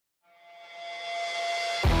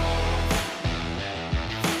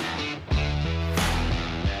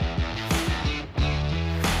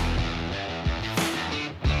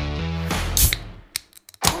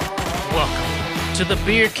to the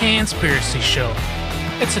Beer Conspiracy Show.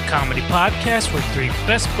 It's a comedy podcast where three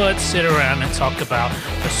best buds sit around and talk about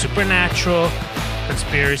the supernatural,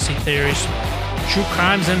 conspiracy theories, true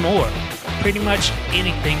crimes, and more. Pretty much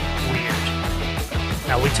anything weird.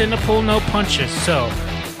 Now, we tend to pull no punches, so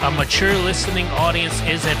a mature listening audience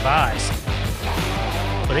is advised.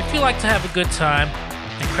 But if you like to have a good time,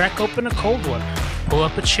 then crack open a cold one, pull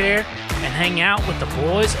up a chair, and hang out with the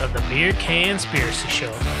boys of the Beer Conspiracy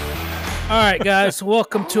Show. All right, guys,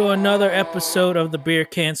 welcome to another episode of the Beer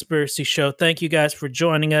Conspiracy Show. Thank you guys for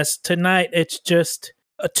joining us. Tonight, it's just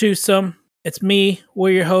a twosome. It's me.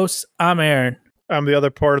 We're your hosts. I'm Aaron. I'm the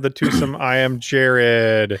other part of the twosome. I am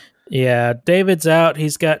Jared. Yeah, David's out.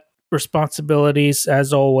 He's got responsibilities,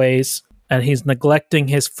 as always, and he's neglecting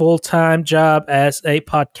his full-time job as a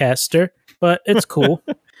podcaster, but it's cool.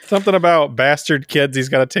 Something about bastard kids he's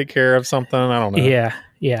got to take care of something. I don't know.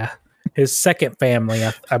 Yeah. His second family,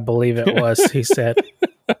 I believe it was, he said.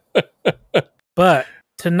 But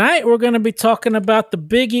tonight we're going to be talking about the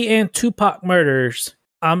Biggie and Tupac murders.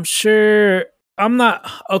 Okay,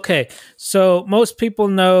 so most people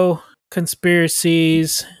know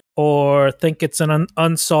conspiracies or think it's an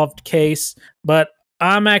unsolved case, but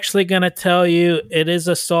I'm actually going to tell you it is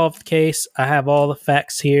a solved case. I have all the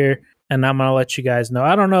facts here, and I'm going to let you guys know.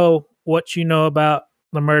 I don't know what you know about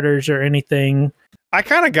the murders or anything. I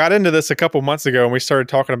kind of got into this a couple months ago and we started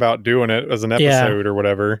talking about doing it as an episode or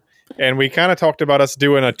whatever. And we kind of talked about us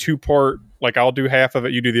doing a two-part, like I'll do half of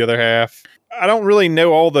it, you do the other half. I don't really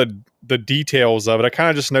know all the details of it. I kind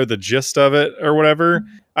of just know the gist of it or whatever.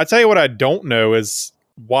 I tell you what I don't know is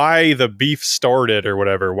why the beef started or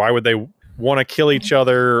whatever. Why would they want to kill each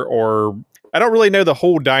other? Or I don't really know the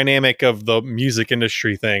whole dynamic of the music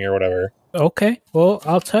industry thing or whatever. Okay, well,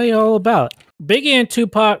 I'll tell you all about it. Biggie and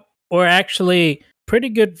Tupac were actually pretty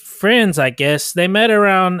good friends, I guess. They met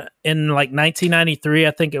around in like 1993,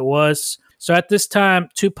 I think it was. So at this time,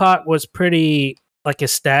 Tupac was pretty like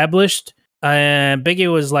established, and Biggie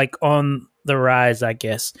was like on the rise, I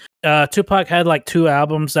guess. Tupac had like 2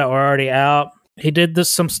 albums that were already out. He did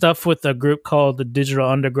some stuff with a group called the Digital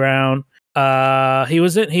Underground. He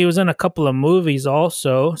was in a couple of movies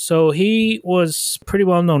also. So he was pretty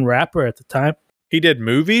well known rapper at the time. He did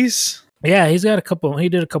movies? Yeah, he did a couple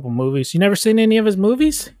movies. You never seen any of his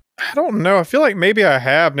movies? I don't know. I feel like maybe I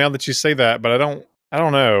have now that you say that, but I don't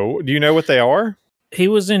know. Do you know what they are? He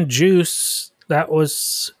was in Juice. That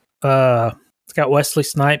was it's got Wesley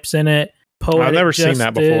Snipes in it. I've never seen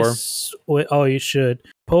that before. Oh, you should.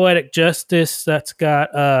 Poetic Justice, that's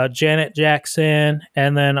got Janet Jackson,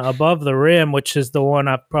 and then Above the Rim, which is the one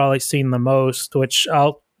I've probably seen the most, which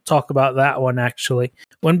I'll talk about that one actually.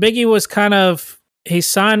 When Biggie was he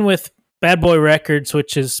signed with Bad Boy Records,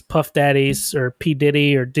 which is Puff Daddy's or P.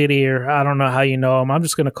 Diddy or Diddy, or I don't know how you know him. I'm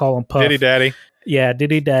just going to call him Puff. Diddy Daddy. Yeah,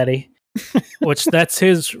 Diddy Daddy, which that's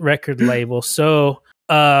his record label. So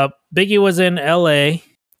Biggie was in L.A.,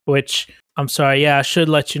 which I'm sorry. Yeah, I should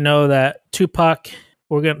let you know that Tupac,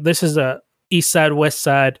 this is a East Side, West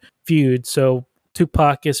Side feud. So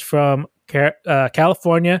Tupac is from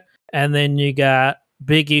California, and then you got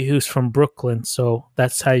Biggie, who's from Brooklyn, so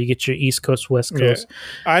that's how you get your East Coast, West Coast.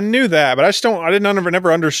 Yeah, I knew that, but I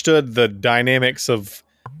never understood the dynamics of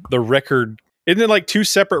the record. Isn't it like 2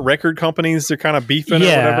 separate record companies they're kind of beefing or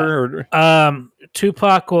whatever?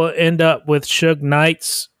 Tupac will end up with Suge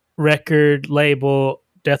Knight's record label,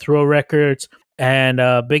 Death Row Records, and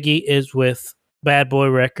Biggie is with Bad Boy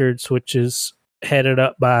Records, which is headed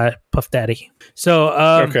up by Puff Daddy. So,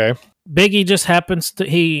 okay. Biggie just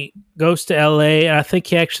he goes to LA, and I think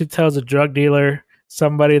he actually tells a drug dealer,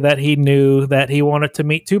 somebody that he knew, that he wanted to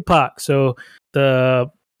meet Tupac. So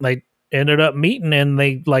ended up meeting, and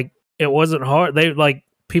it wasn't hard.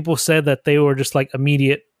 People said that they were just like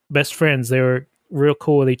immediate best friends. They were real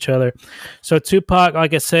cool with each other. So Tupac,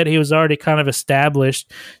 like I said, he was already kind of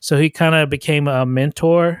established. So he kind of became a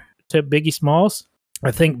mentor to Biggie Smalls. I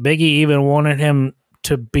think Biggie even wanted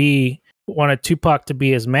Tupac to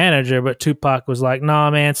be his manager, but Tupac was like, "Nah,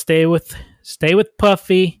 man, stay with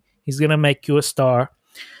Puffy. He's gonna make you a star."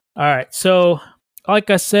 All right, so like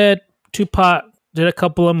I said, Tupac did a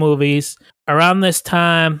couple of movies. Around this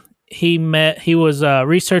time, he was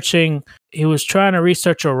trying to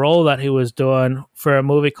research a role that he was doing for a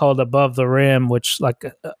movie called Above the Rim, which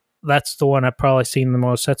that's the one I've probably seen the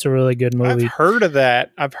most. That's a really good movie. I've heard of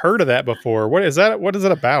that before. What is that? What is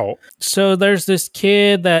it about? So there's this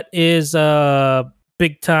kid that is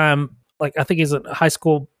big time, like I think he's a high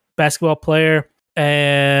school basketball player,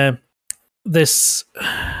 and this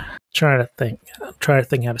trying to think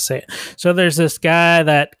how to say it. So there's this guy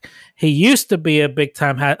that he used to be a big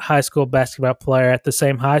time high school basketball player at the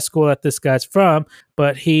same high school that this guy's from,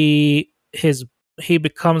 but he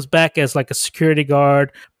becomes back as like a security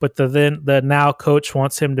guard, but the now coach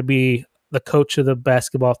wants him to be the coach of the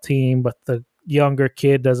basketball team, but the younger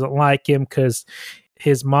kid doesn't like him because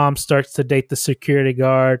his mom starts to date the security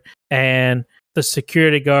guard, and the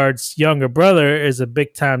security guard's younger brother is a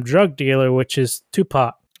big time drug dealer, which is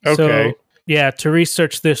Tupac. Okay. So, yeah, to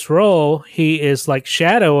research this role, he is like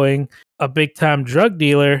shadowing a big time drug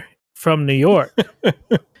dealer from New York.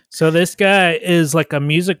 So this guy is like a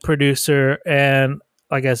music producer and,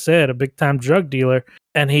 like I said, a big time drug dealer.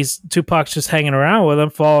 And Tupac's just hanging around with him,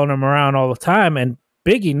 following him around all the time. And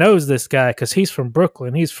Biggie knows this guy because he's from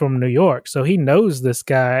Brooklyn. He's from New York. So he knows this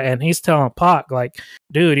guy. And he's telling Pac, like,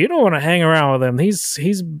 dude, you don't want to hang around with him.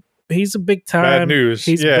 He's a big time. Bad news.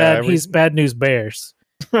 He's bad news bears.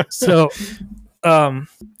 So,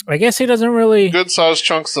 I guess he doesn't really good sized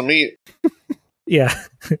chunks of meat. Yeah,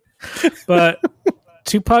 but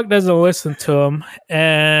Tupac doesn't listen to him,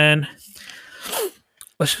 and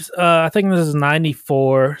I think this is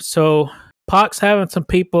 '94. So Pac's having some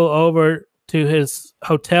people over to his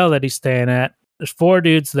hotel that he's staying at. There's 4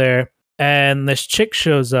 dudes there, and this chick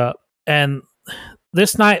shows up, and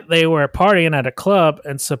this night they were partying at a club,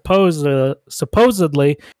 and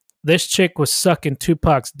supposedly this chick was sucking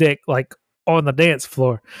Tupac's dick like on the dance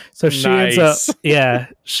floor. So she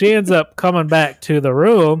ends up coming back to the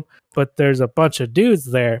room, but there's a bunch of dudes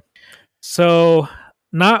there. So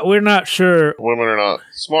we're not sure. Women are not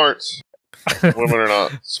smart. Women are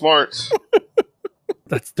not smart.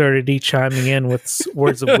 That's Dirty D chiming in with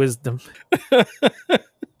words of wisdom.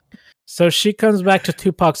 So she comes back to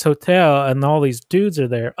Tupac's hotel, and all these dudes are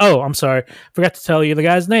there. Oh, I'm sorry. Forgot to tell you the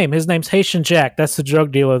guy's name. His name's Haitian Jack. That's the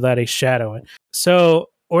drug dealer that he's shadowing. So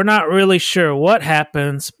we're not really sure what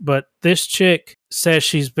happens, but this chick says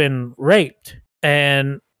she's been raped.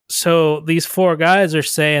 And so these 4 guys are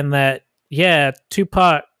saying that, yeah,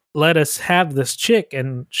 Tupac let us have this chick,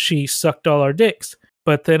 and she sucked all our dicks.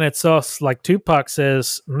 But then it's also like Tupac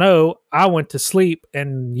says, no, I went to sleep,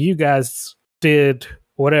 and you guys did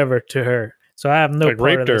whatever to her. So I have no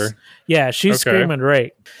part of this. Her. Yeah, she's screaming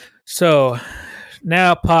rape. So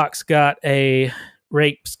now Pac's got a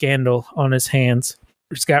rape scandal on his hands.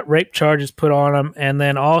 He's got rape charges put on him. And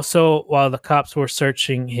then also, while the cops were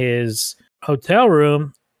searching his hotel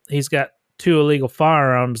room, he's got 2 illegal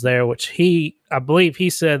firearms there, which I believe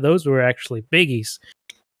he said those were actually Biggie's.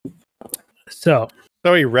 So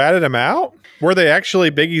he ratted him out? Were they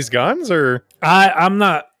actually Biggie's guns, or? I'm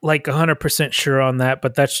not like 100% sure on that,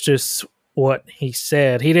 but that's just what he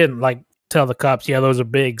said. He didn't like tell the cops, yeah, those are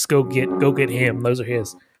Biggs. Go get him. Those are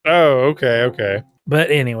his. Oh, okay.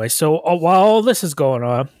 But anyway, so while all this is going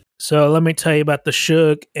on, so let me tell you about the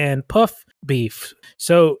Suge and Puff beef.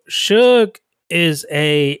 So Suge is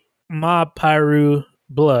a Mob Piru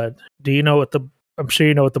blood. Do you know I'm sure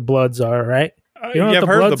you know what the Bloods are, right? You know I've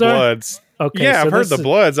heard the Bloods. Okay, yeah, so I've heard the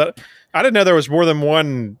Bloods. I didn't know there was more than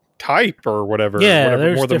one type or whatever. Yeah,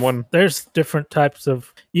 there's different types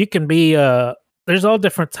of. You can be. There's all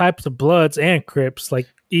different types of Bloods and Crips. Like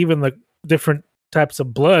even the different types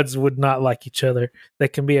of Bloods would not like each other. They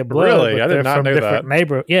can be a blood. Really, but I did not know that.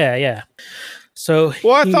 Neighbor. Yeah. So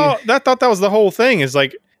I thought that was the whole thing. Is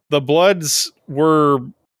like the Bloods were.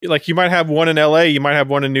 Like you might have one in LA, you might have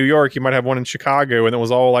one in New York, you might have one in Chicago, and it was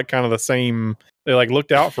all like kind of the same. They like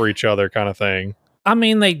looked out for each other kind of thing. I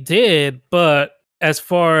mean, they did, but as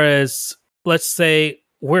far as let's say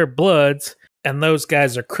we're Bloods and those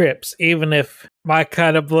guys are Crips, even if my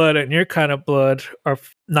kind of blood and your kind of blood are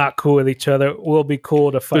not cool with each other, we'll be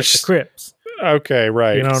cool to fight the Crips. Okay,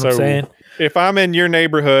 right. You know what I'm saying? If I'm in your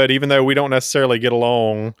neighborhood, even though we don't necessarily get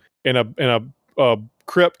along, in a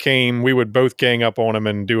Crip came, we would both gang up on him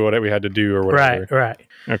and do what we had to do or whatever. Right.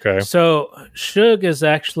 Okay. So Suge is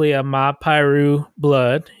actually a Mob Piru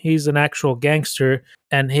blood. He's an actual gangster,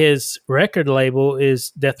 and his record label is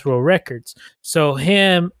Death Row Records. So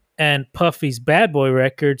him and Puffy's Bad Boy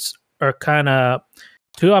Records are kind of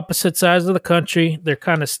 2 opposite sides of the country. They're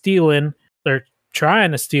kind of they're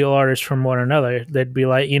trying to steal artists from one another. They'd be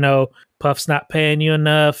like, Puff's not paying you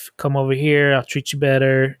enough. Come over here. I'll treat you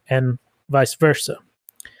better. And vice versa.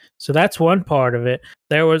 So that's one part of it.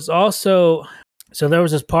 There was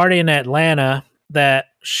this party in Atlanta that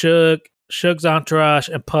Suge's entourage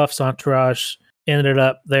and Puff's entourage ended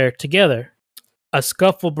up there together. A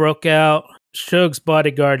scuffle broke out. Suge's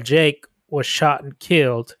bodyguard Jake was shot and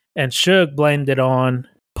killed, and Suge blamed it on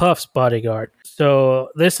Puff's bodyguard. So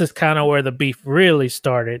this is kind of where the beef really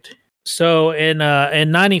started. So in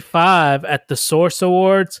 '95 at the Source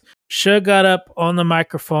Awards, Suge got up on the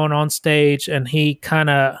microphone on stage, and he kind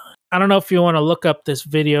of, I don't know if you want to look up this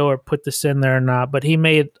video or put this in there or not, but he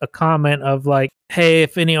made a comment of like, hey,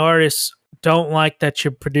 if any artists don't like that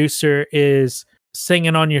your producer is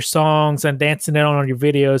singing on your songs and dancing it on your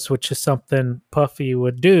videos, which is something Puffy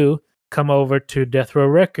would do, come over to Death Row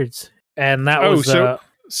Records. And that was...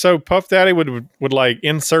 So Puff Daddy would like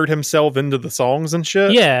insert himself into the songs and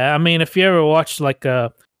shit? Yeah, I mean, if you ever watched like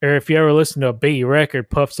or if you ever listen to a Biggie record,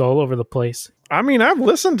 Puff's all over the place. I mean, I've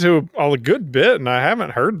listened to a good bit and I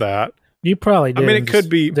haven't heard that. You probably did. I mean, it could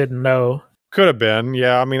be... Didn't know. Could have been,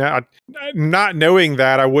 yeah. I mean, not knowing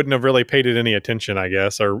that, I wouldn't have really paid it any attention, I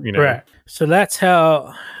guess, or, you know. Right. So that's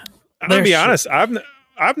how... I'll be honest,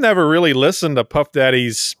 I've never really listened to Puff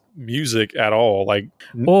Daddy's music at all. Like,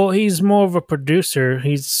 well, he's more of a producer.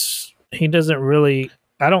 He doesn't really...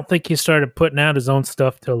 I don't think he started putting out his own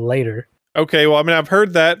stuff till later. Okay, well, I mean, I've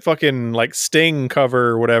heard that fucking, like, Sting cover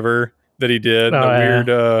or whatever that he did, weird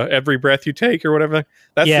Every Breath You Take or whatever.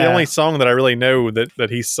 That's the only song that I really know that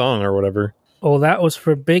he sung or whatever. Oh, that was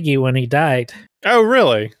for Biggie when he died. Oh,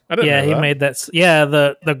 really? I didn't know that. He made that. Yeah,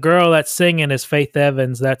 the girl that's singing is Faith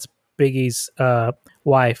Evans. That's Biggie's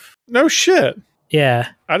wife. No shit. Yeah.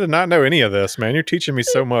 I did not know any of this, man. You're teaching me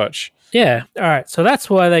so much. Yeah. All right. So that's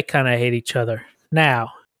why they kind of hate each other.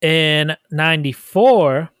 Now, in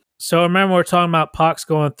 94, so remember we're talking about Pac's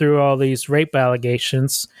going through all these rape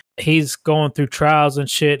allegations. He's going through trials and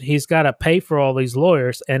shit. He's got to pay for all these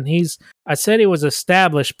lawyers. And I said he was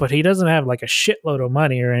established, but he doesn't have like a shitload of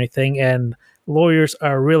money or anything. And lawyers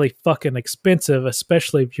are really fucking expensive,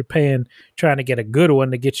 especially if you're trying to get a good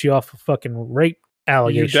one to get you off of fucking rape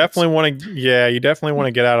allegations. You definitely want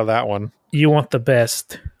to get out of that one. You want the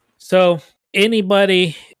best. So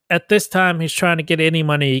anybody at this time, he's trying to get any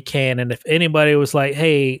money he can. And if anybody was like,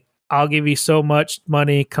 hey, I'll give you so much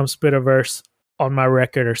money, come spit a verse on my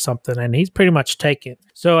record or something, and he's pretty much taken.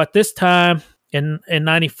 So at this time in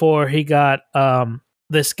 94, he got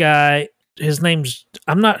this guy, his name's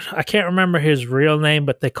I can't remember his real name,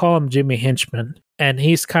 but they call him Jimmy Henchman, and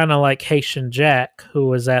he's kind of like Haitian Jack, who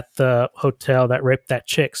was at the hotel that raped that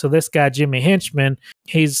chick. So this guy Jimmy Henchman,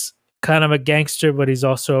 he's kind of a gangster, but he's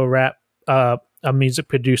also a music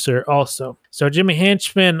producer also. So Jimmy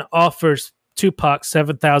Henchman offers Tupac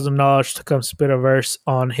 $7,000 to come spit a verse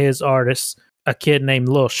on his artist, a kid named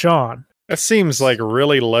Lil Sean. That seems like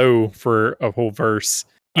really low for a whole verse.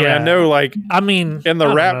 I know, like, in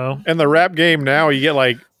the rap game now, you get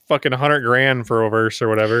like fucking $100,000 for a verse or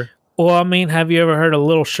whatever. Well, I mean, have you ever heard of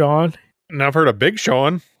Lil Sean? And I've heard of Big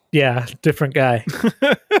Sean. Yeah, different guy.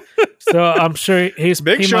 So I'm sure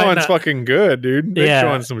Big Sean's fucking good, dude. Big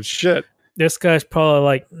Sean's some shit. This guy's probably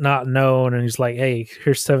like not known, and he's like, "Hey,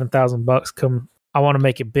 here's $7,000. Come, I want to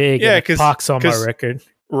make it big." Yeah, because Pac's on my record.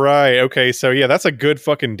 Right. Okay. So yeah, that's a good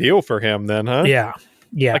fucking deal for him then, huh? Yeah.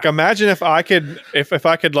 Yeah. Like, imagine if I could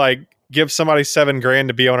like give somebody $7,000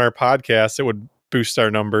 to be on our podcast, it would boost our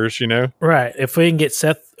numbers, you know? Right. If we can get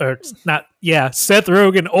Seth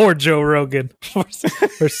Rogen or Joe Rogan for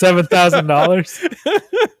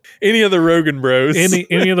 $7,000. Any of the Rogan bros.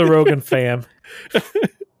 Any of the Rogan fam.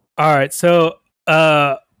 All right. So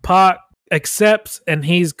Pac accepts, and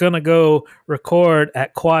he's gonna go record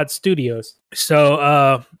at Quad Studios.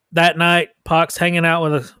 So that night, Pac's hanging out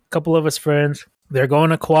with a couple of his friends. They're going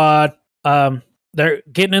to Quad. They're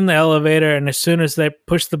getting in the elevator, and as soon as they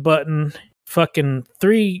push the button, fucking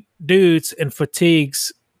 3 dudes in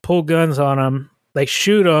fatigues pull guns on them. They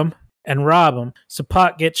shoot them and rob them. So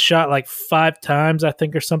Pac gets shot like 5 times, I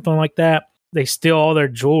think, or something like that. They steal all their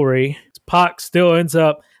jewelry. Pac still ends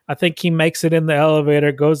up, I think he makes it in the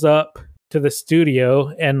elevator, goes up to the studio,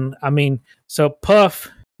 and I mean, so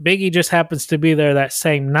Biggie just happens to be there that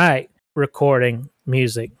same night recording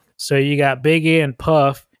music. So you got Biggie and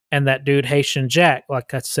Puff and that dude Haitian Jack,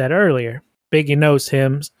 like I said earlier. Biggie knows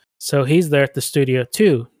him, so he's there at the studio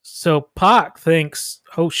too. So Pac thinks,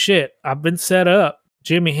 oh shit, I've been set up.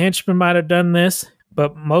 Jimmy Henchman might have done this,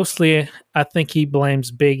 but mostly I think he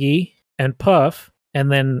blames Biggie and Puff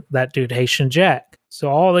and then that dude Haitian Jack. So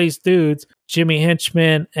all these dudes, Jimmy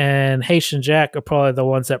Henchman and Haitian Jack, are probably the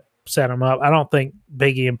ones that set him up. I don't think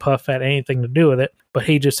Biggie and Puff had anything to do with it, but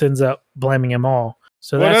he just ends up blaming them all.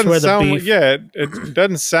 So that's where the beef... Yeah, it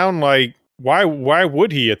doesn't sound like... Why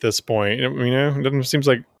would he at this point? You know, it doesn't seems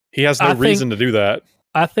like he has no reason to do that.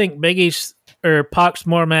 I think Pac's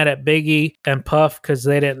more mad at Biggie and Puff because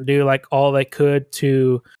they didn't do like all they could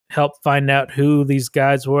to help find out who these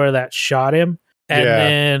guys were that shot him. And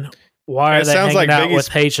then why are they hanging out with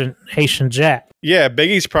Haitian Jack? Yeah,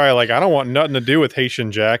 Biggie's probably like, I don't want nothing to do with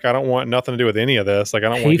Haitian Jack. I don't want nothing to do with any of this. Like, I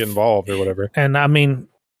don't want to get involved or whatever. And I mean,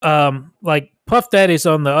 like Puff Daddy's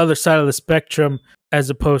on the other side of the spectrum as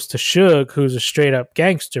opposed to Suge, who's a straight up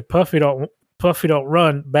gangster. Puffy don't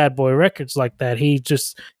run Bad Boy Records like that.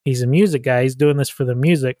 He's a music guy. He's doing this for the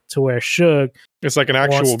music. To where Suge, it's like an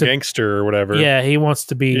actual gangster or whatever. Yeah, he wants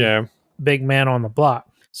to be big man on the block.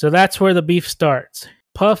 So that's where the beef starts.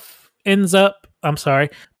 Pac ends up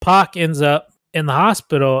in the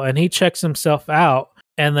hospital and he checks himself out.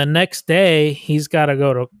 And the next day he's got to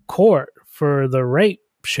go to court for the rape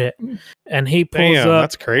shit. And he pulls up.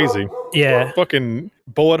 That's crazy. Yeah. Fucking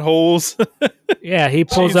bullet holes. Yeah, he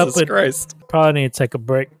pulls Jesus up. Christ. Probably need to take a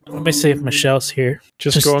break. Let me see if Michelle's here.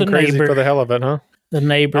 Just going crazy for the hell of it, huh? The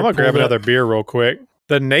neighbor. I'm gonna grab another beer real quick.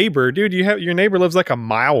 The neighbor, dude, your neighbor lives like a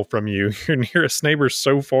mile from you. Your nearest neighbor's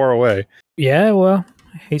so far away. Yeah, well,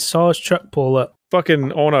 he saw his truck pull up.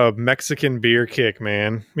 Fucking on a Mexican beer kick,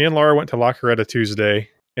 man. Me and Laura went to La Coretta Tuesday.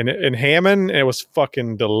 And in Hammond, it was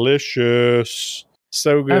fucking delicious.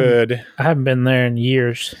 So good. I haven't been there in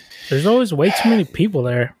years. There's always way too many people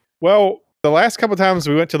there. Well, the last couple times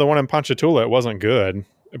we went to the one in Ponchatoula, it wasn't good.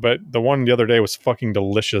 But the one the other day was fucking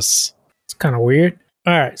delicious. It's kind of weird.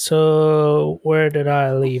 All right, so where did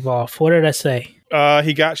I leave off? What did I say?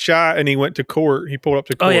 He got shot and he went to court. He pulled up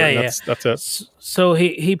to court. Oh, yeah. That's it. So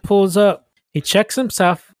he pulls up. He checks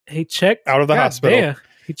himself. Out of the hospital. Damn,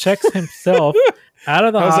 he checks himself out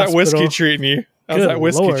of the hospital. How's that whiskey treating you?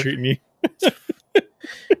 Treating you?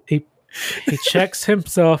 He checks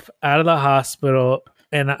himself out of the hospital,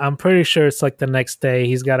 and I'm pretty sure it's like the next day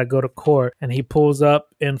he's got to go to court, and he pulls up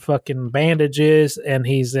in fucking bandages, and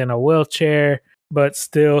he's in a wheelchair, but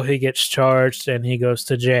still he gets charged, and he goes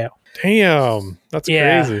to jail. Damn, that's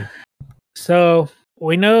crazy. So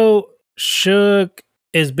we know Suge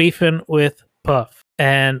is beefing with Puff,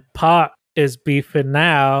 and Pac is beefing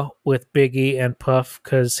now with Biggie and Puff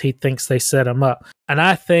because he thinks they set him up. And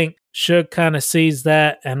I think Suge kind of sees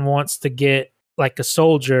that and wants to get like a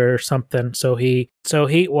soldier or something. So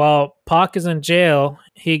while Pac is in jail,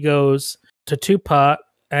 he goes to Tupac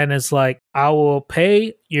and is like, I will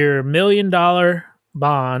pay your $1 million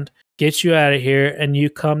bond, get you out of here, and you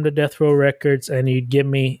come to Death Row Records and you give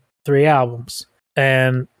me 3 albums.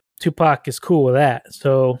 And Tupac is cool with that.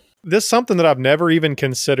 So this is something that I've never even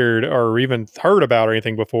considered or even heard about or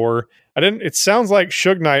anything before. It sounds like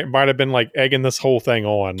Suge Knight might have been like egging this whole thing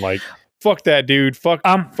on. Like, fuck that dude. Fuck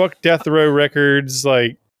Death Row Records.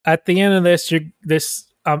 Like, at the end of this,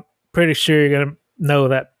 I'm pretty sure you're gonna know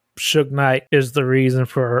that Suge Knight is the reason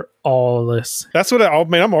for all this. That's what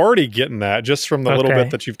I'm already getting that just from the little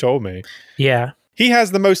bit that you've told me. Yeah. He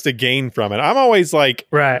has the most to gain from it. I'm always like,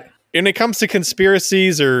 right. When it comes to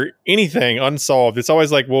conspiracies or anything unsolved, it's always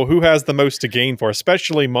like, well, who has the most to gain for,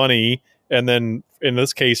 especially money, and then in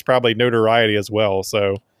this case, probably notoriety as well.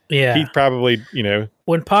 So yeah, he probably,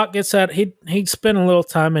 when Pac gets out, he'd spend a little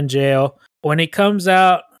time in jail. When he comes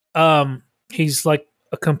out, he's like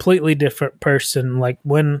a completely different person. Like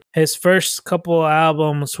when his first couple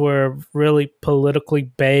albums were really politically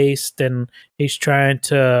based, and he's trying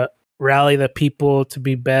to rally the people to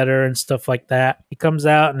be better and stuff like that. He comes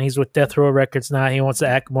out and he's with Death Row Records now. He wants to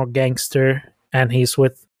act more gangster, and he's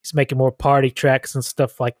making more party tracks and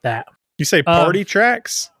stuff like that. You say party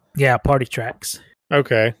tracks? Yeah, party tracks.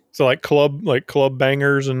 Okay. So like club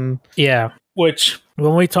bangers and yeah. Which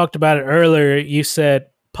when we talked about it earlier, you said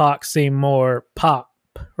Pac seemed more pop,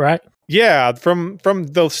 right? Yeah, from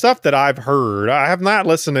the stuff that I've heard, I have not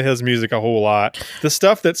listened to his music a whole lot. The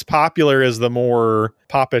stuff that's popular is the more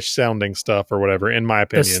popish sounding stuff or whatever, in my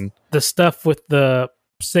opinion. The stuff with the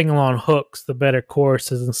sing-along hooks, the better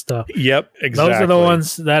choruses and stuff. Yep, exactly. Those are the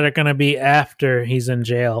ones that are going to be after he's in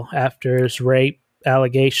jail, after his rape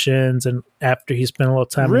allegations, and after he spent a little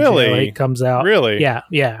time in jail, he comes out. Really? Yeah.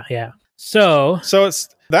 So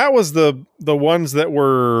that was the ones that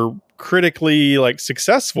were critically like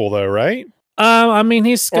successful though, right? I mean,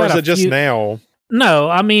 he's got or is it just now? No,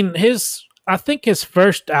 I mean I think his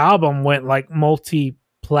first album went like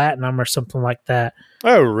multi-platinum or something like that.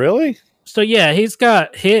 Oh, really? So yeah, he's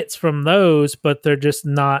got hits from those, but they're just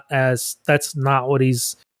not that's not what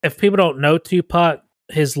he's. If people don't know Tupac,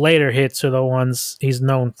 his later hits are the ones he's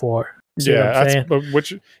known for. See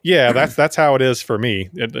that's how it is for me.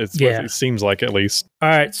 It's what it seems like, at least. All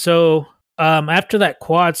right, so after that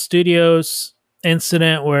Quad Studios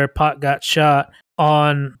incident where Pac got shot,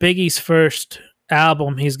 on Biggie's first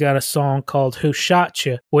album, he's got a song called "Who Shot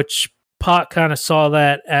You," which Pac kind of saw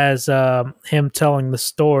that as him telling the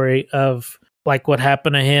story of like what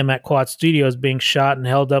happened to him at Quad Studios, being shot and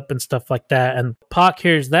held up and stuff like that. And Pac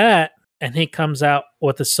hears that, and he comes out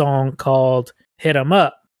with a song called "Hit 'Em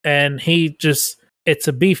Up," and he just it's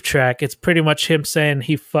a beef track. It's pretty much him saying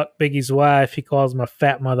he fucked Biggie's wife. He calls him a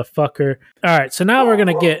fat motherfucker. All right, so now we're going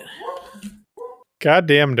to get...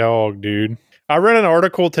 Goddamn dog, dude. I read an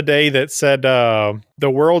article today that said the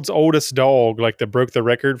world's oldest dog, like that broke the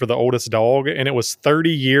record for the oldest dog, and it was 30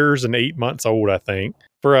 years and 8 months old, I think.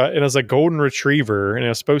 It was a golden retriever, and it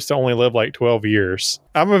was supposed to only live like 12 years.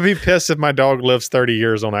 I'm going to be pissed if my dog lives 30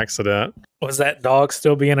 years on accident. Was that dog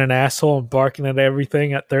still being an asshole and barking at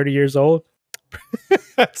everything at 30 years old?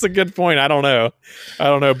 That's a good point. I don't know.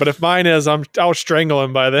 But if mine is, I'll strangle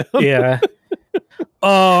him by then. Yeah.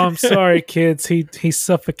 Oh, I'm sorry, kids. He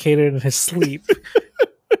suffocated in his sleep.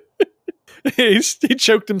 he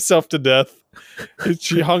choked himself to death.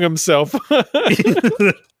 He hung himself.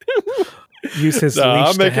 Use his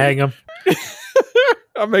leash to hang him.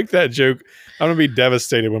 I'll make that joke. I'm gonna be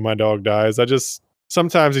devastated when my dog dies.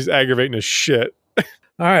 Sometimes he's aggravating as shit.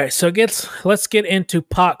 All right, so let's get into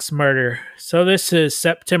Pac's murder. So this is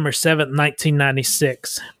September 7th,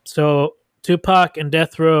 1996. So Tupac and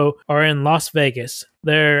Death Row are in Las Vegas.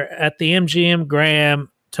 They're at the MGM Grand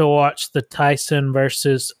to watch the Tyson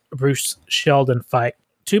versus Bruce Sheldon fight.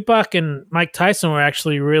 Tupac and Mike Tyson were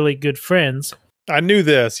actually really good friends. I knew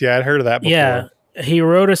this. Yeah, I'd heard of that before. Yeah, he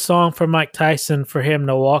wrote a song for Mike Tyson for him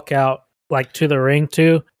to walk out like to the ring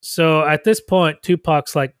to. So at this point,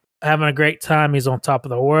 Tupac's like having a great time. He's on top of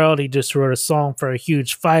the world. He just wrote a song for a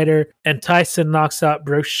huge fighter. And Tyson knocks out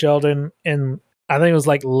Bruce Sheldon in, I think it was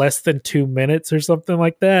like less than 2 minutes or something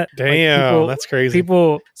like that. Damn, that's crazy.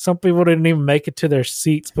 Some people didn't even make it to their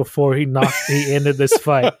seats before he ended this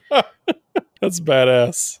fight. That's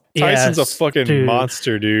badass. Tyson's a fucking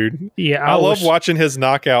monster, dude. Yeah, I love watching his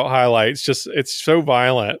knockout highlights. It's so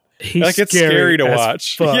violent. He's it's scary to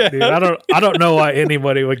watch. Fuck, yeah. Dude. I don't know why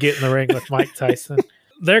anybody would get in the ring with Mike Tyson.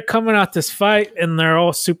 They're coming out this fight and they're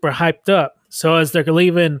all super hyped up. So as they're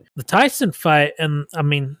leaving the Tyson fight, and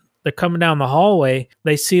they're coming down the hallway,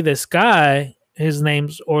 they see this guy. His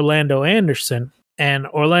name's Orlando Anderson, and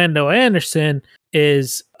Orlando Anderson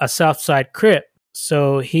is a Southside Crip.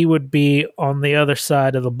 So he would be on the other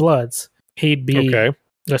side of the Bloods. He'd be,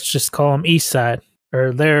 let's just call him East Side,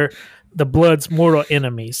 or they're the Bloods' mortal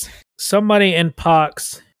enemies. Somebody in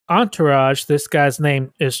Pac's entourage, this guy's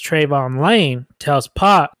name is Trayvon Lane, tells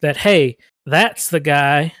Pac that, hey, that's the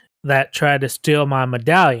guy that tried to steal my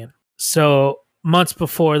medallion. So months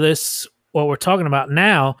before this, what we're talking about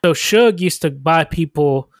now, so Suge used to buy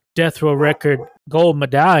people Death Row record gold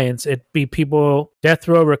medallions. It'd be people, Death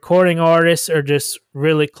Row recording artists, or just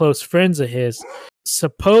really close friends of his.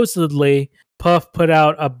 Supposedly, Puff put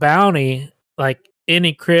out a bounty, like,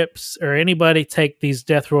 any Crips or anybody take these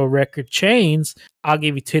Death Row record chains, I'll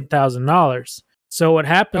give you $10,000. So what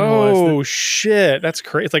happened was... Oh, shit. That's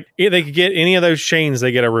crazy. It's like, if they could get any of those chains,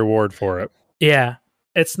 they get a reward for it. Yeah.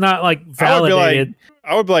 It's not, like, validated.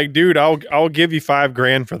 I would be like, dude, I'll give you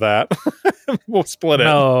 $5,000 for that. We'll split it.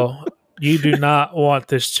 No, you do not want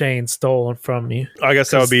this chain stolen from you. I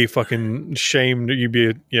guess that would be fucking shamed. You'd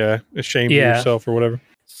be, ashamed of yourself or whatever.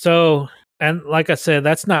 So, and like I said,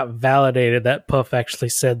 that's not validated that Puff actually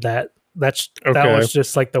said that. That was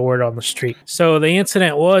just like the word on the street. So the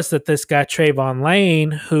incident was that this guy, Trayvon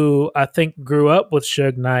Lane, who I think grew up with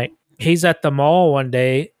Suge Knight, he's at the mall one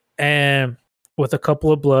day and with a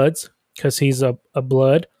couple of Bloods, because he's a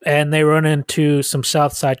Blood, and they run into some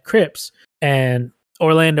Southside Crips. And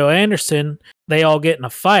Orlando Anderson, they all get in a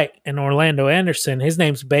fight. And Orlando Anderson, his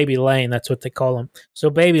name's Baby Lane. That's what they call him. So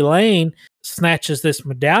Baby Lane snatches this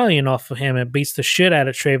medallion off of him and beats the shit out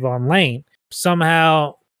of Trayvon Lane.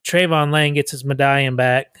 Somehow, Trayvon Lane gets his medallion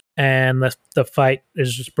back, and the fight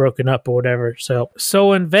is just broken up or whatever.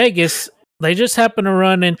 So in Vegas, they just happen to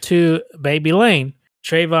run into Baby Lane.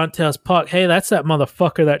 Trayvon tells Pac, hey, that's that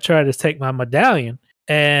motherfucker that tried to take my medallion.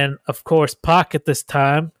 And, of course, Pac at this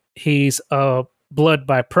time, he's a Blood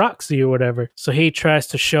by proxy or whatever. So he tries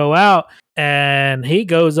to show out, and he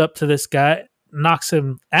goes up to this guy, knocks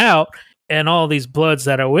him out, and all these Bloods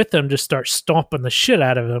that are with him just start stomping the shit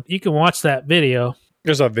out of him. You can watch that video.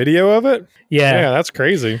 There's a video of it? Yeah. Yeah, that's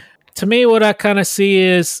crazy. To me, what I kind of see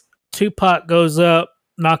is Tupac goes up,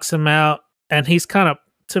 knocks him out, and he's kind of,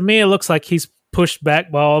 to me, it looks like he's pushed back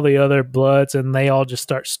by all the other Bloods, and they all just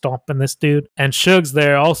start stomping this dude. And Suge's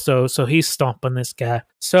there also, so he's stomping this guy.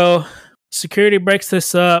 So security breaks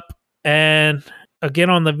this up, and again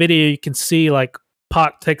on the video, you can see like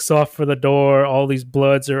Pac takes off for the door. All these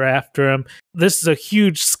Bloods are after him. This is a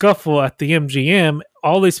huge scuffle at the MGM.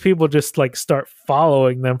 All these people just like start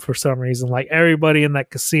following them for some reason. Like everybody in that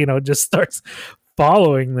casino just starts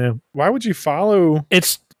following them. Why would you follow?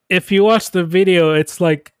 It's, if you watch the video, it's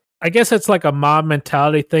like, I guess it's like a mob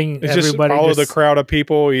mentality thing. It's everybody just follow the crowd of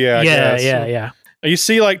people. Yeah. Yeah. You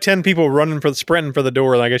see like 10 people sprinting for the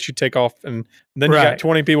door, and I guess you take off, and then you got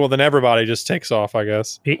 20 people, then everybody just takes off, I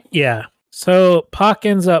guess. Yeah. So Pac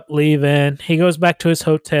ends up leaving. He goes back to his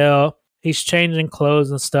hotel. He's changing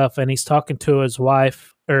clothes and stuff, and he's talking to his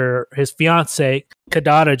wife, or his fiance,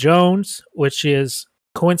 Kidada Jones, which is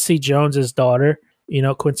Quincy Jones's daughter. You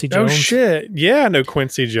know Quincy Jones? Oh, shit. Yeah, I know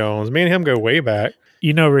Quincy Jones. Me and him go way back.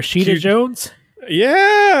 You know Rashida Jones?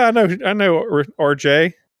 Yeah, I know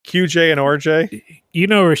RJ. QJ and RJ. You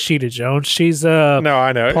know Rashida Jones. She's No,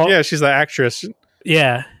 I know. She's the actress.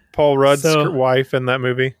 Yeah. Paul Rudd's wife in that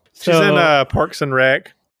movie. She's in Parks and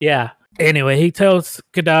Rec. Yeah. Anyway, he tells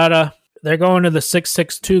Kidada they're going to the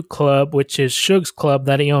 662 Club, which is Suge's club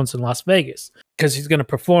that he owns in Las Vegas, because he's going to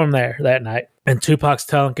perform there that night. And Tupac's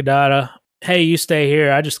telling Kidada, hey, you stay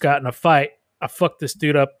here. I just got in a fight. I fucked this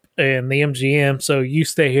dude up in the MGM, so you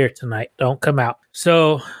stay here tonight. Don't come out.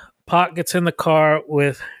 So Pac gets in the car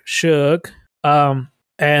with Suge, and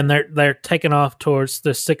they're taking off towards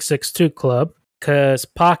the 662 Club because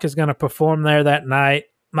Pac is going to perform there that night.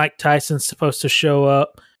 Mike Tyson's supposed to show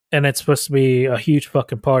up, and it's supposed to be a huge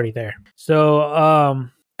fucking party there. So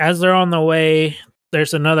as they're on the way,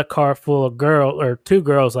 there's another car full of two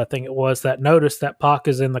girls, I think it was, that noticed that Pac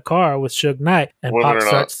is in the car with Suge Knight. And Women Pac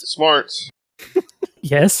are not smart.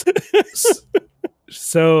 Yes.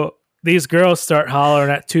 So these girls start hollering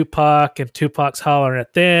at Tupac, and Tupac's hollering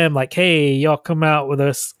at them like, hey, y'all come out with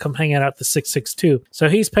us, come hang out at the 662. So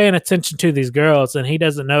he's paying attention to these girls, and he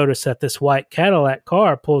doesn't notice that this white Cadillac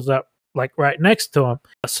car pulls up like right next to him.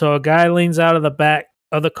 So a guy leans out of the back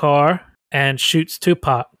of the car and shoots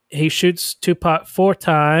Tupac. He shoots Tupac 4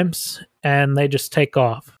 times, and they just take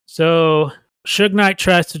off. So Suge Knight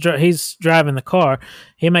tries to drive. He's driving the car.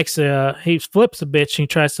 He flips a bitch. And he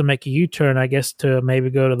tries to make a U-turn, I guess, to maybe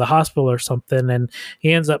go to the hospital or something. And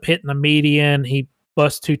he ends up hitting the median. He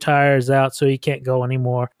busts 2 tires out, so he can't go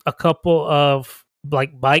anymore. A couple of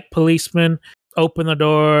like bike policemen open the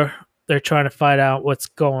door. They're trying to find out what's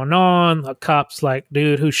going on. The cop's like,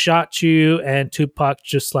 dude, who shot you? And Tupac's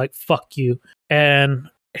just like, fuck you. And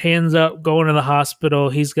he ends up going to the hospital.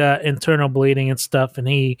 He's got internal bleeding and stuff, and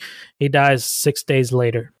he dies 6 days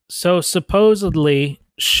later. So supposedly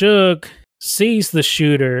Suge sees the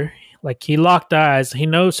shooter. Like, he locked eyes. He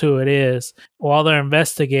knows who it is. While they're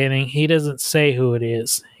investigating, he doesn't say who it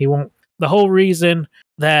is. He won't. The whole reason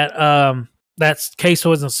that that case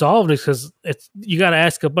wasn't solved is because you got to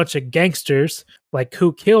ask a bunch of gangsters like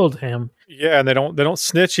who killed him. Yeah, and they don't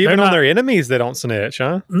snitch even on their enemies. They don't snitch,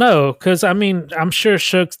 huh? No, because I mean, I'm sure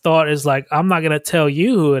Suge's thought is like, I'm not gonna tell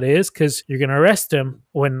you who it is because you're gonna arrest him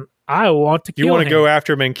when I want to kill him. You want to go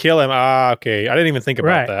after him and kill him? Ah, okay. I didn't even think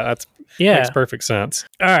about that. Makes perfect sense.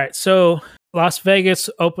 All right, so Las Vegas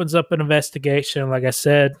opens up an investigation. Like I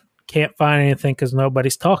said, can't find anything because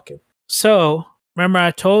nobody's talking. So remember,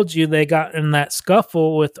 I told you they got in that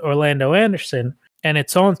scuffle with Orlando Anderson, and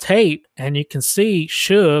it's on tape, and you can see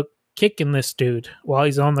Suge kicking this dude while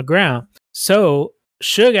he's on the ground. So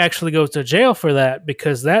Suge actually goes to jail for that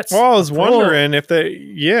because that's... Well, I was wondering if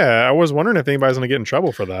anybody's going to get in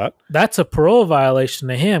trouble for that. That's a parole violation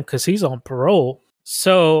to him because he's on parole.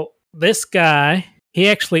 So this guy, he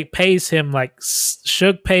actually pays him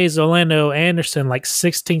Suge pays Orlando Anderson like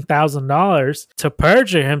 $16,000 to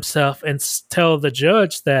perjure himself and tell the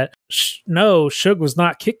judge that, no, Suge was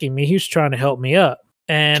not kicking me. He was trying to help me up.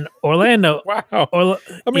 And Orlando... Wow.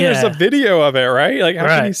 There's a video of it, right? Like, how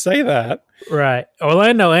can you say that? Right.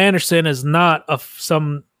 Orlando Anderson is not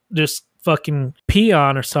some just fucking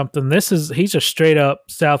peon or something. He's a straight up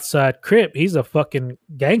Southside Crip. He's a fucking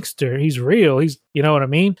gangster. He's real. You know what I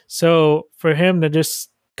mean? So for him to just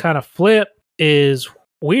kind of flip is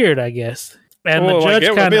weird, I guess. And the judge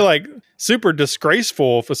it would be like super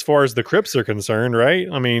disgraceful as far as the Crips are concerned, right?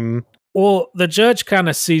 I mean... Well, the judge kind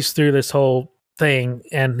of sees through this whole thing,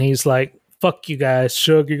 and he's like, fuck you guys,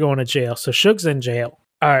 Suge, you're going to jail. So Suge's in jail.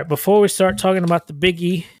 All right, before we start talking about the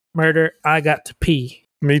Biggie murder, I got to pee.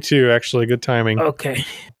 Me too, actually. Good timing. Okay.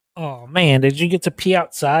 Oh, man, did you get to pee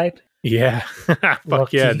outside? Yeah.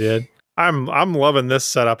 Fuck yeah, I did. I'm loving this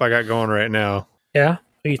setup I got going right now. Yeah?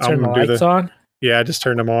 You turn the lights on? Yeah, I just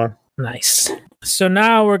turned them on. Nice. So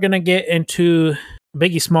now we're going to get into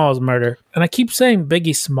Biggie Smalls' murder. And I keep saying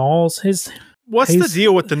Biggie Smalls. What's the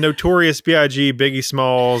deal with the Notorious B.I.G., Biggie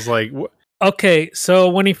Smalls? Okay, so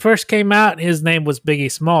when he first came out, his name was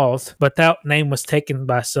Biggie Smalls, but that name was taken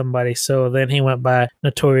by somebody, so then he went by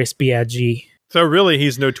Notorious B.I.G. So really,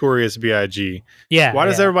 he's Notorious B.I.G. Yeah. Why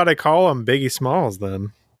does everybody call him Biggie Smalls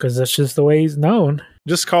then? Because that's just the way he's known.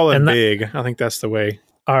 Just call him Big. I think that's the way.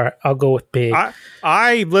 All right, I'll go with Big.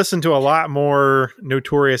 I listen to a lot more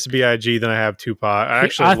Notorious B.I.G. than I have Tupac. I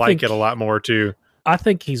actually like it a lot more too. I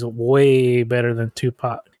think he's way better than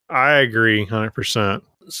Tupac. I agree 100%.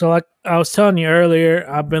 So like I was telling you earlier,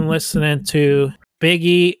 I've been listening to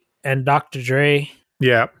Biggie and Dr. Dre.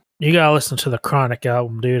 Yeah. You gotta listen to the Chronic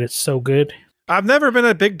album, dude. It's so good. I've never been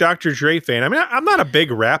a big Dr. Dre fan. I mean, I'm not a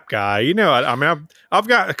big rap guy. You know, I mean, I've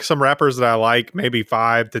got some rappers that I like, maybe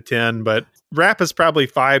 5 to 10, but rap is probably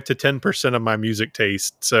 5 to 10% of my music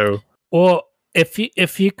taste. So, well, if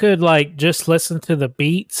you could like just listen to the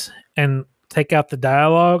beats and take out the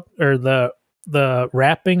dialogue or the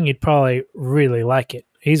rapping, you'd probably really like it.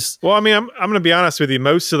 Well, I mean, I'm going to be honest with you.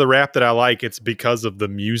 Most of the rap that I like, it's because of the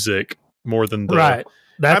music more than the right.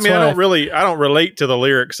 That's I don't relate to the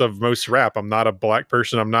lyrics of most rap. I'm not a black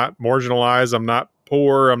person. I'm not marginalized. I'm not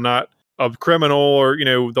poor. I'm not a criminal, or, you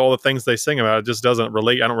know, all the things they sing about. It just doesn't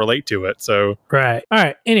relate. I don't relate to it. So, right. All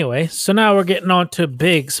right. Anyway, so now we're getting on to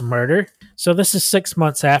Big's murder. So this is 6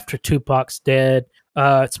 months after Tupac's dead.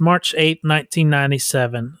 It's March 8th,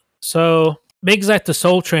 1997. So Big's at the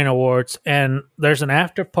Soul Train Awards, and there's an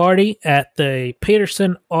after party at the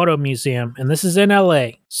Peterson Auto Museum, and this is in LA.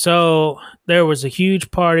 So there was a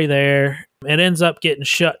huge party there. It ends up getting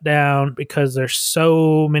shut down because there's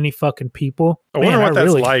so many fucking people. I wonder what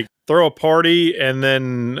that's like. Throw a party and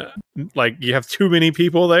then like you have too many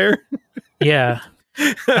people there. Yeah.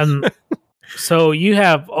 And so you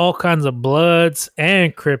have all kinds of Bloods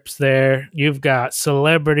and Crips there. You've got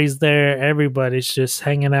celebrities there. Everybody's just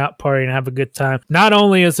hanging out, partying, have a good time. Not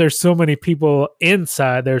only is there so many people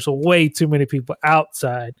inside, there's way too many people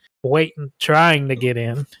outside waiting, trying to get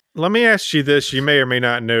in. Let me ask you this. You may or may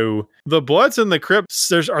not know. The Bloods and the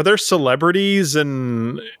Crips, are there celebrities,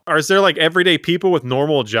 and is there like everyday people with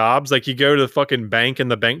normal jobs? Like you go to the fucking bank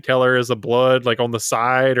and the bank teller is a Blood like on the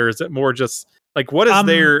side, or is it more just... Like, what is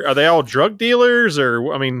there? Are they all drug dealers,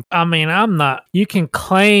 or I mean, I'm not. You can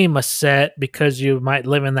claim a set because you might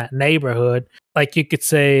live in that neighborhood. Like you could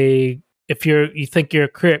say if you think you're a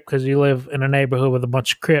Crip because you live in a neighborhood with a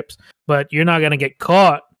bunch of Crips, but you're not gonna get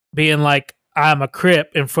caught being like I'm a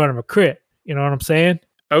Crip in front of a Crip. You know what I'm saying?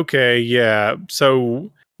 Okay, yeah.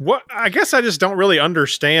 So what? I guess I just don't really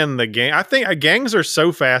understand the gang. I think gangs are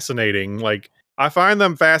so fascinating. Like, I find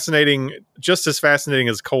them fascinating, just as fascinating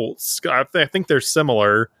as cults. I think they're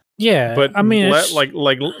similar. Yeah, but I mean,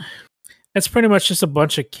 it's pretty much just a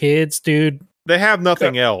bunch of kids, dude. They have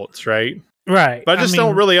nothing else, right? Right. But I just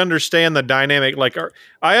don't really understand the dynamic. Like,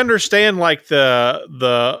 I understand like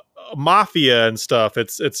the mafia and stuff.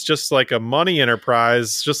 It's just like a money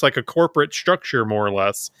enterprise, just like a corporate structure, more or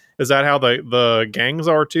less. Is that how the gangs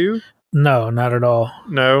are too? No, not at all.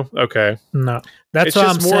 No? Okay. No. That's what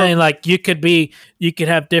I'm saying. Like you could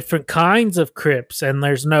have different kinds of Crips and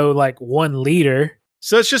there's no like one leader.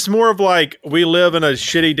 So it's just more of like we live in a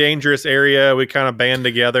shitty, dangerous area. We kind of band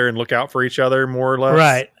together and look out for each other, more or less.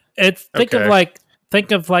 Right. Think of like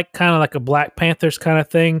kind of like a Black Panthers kind of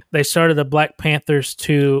thing. They started the Black Panthers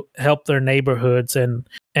to help their neighborhoods and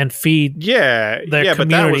feed their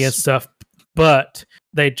community and stuff. But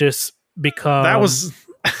they just become that was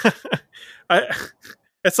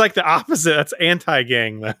it's like the opposite. That's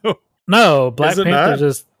anti-gang though. No, Black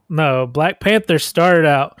Panthers started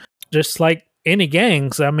out just like any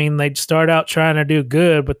gangs. I mean, they'd start out trying to do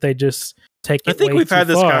good, but they just take it. I think we've had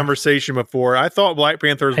this conversation before. I thought Black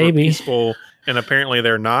Panthers were peaceful, and apparently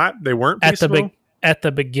they're not. They weren't peaceful at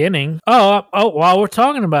the beginning. Oh, while we're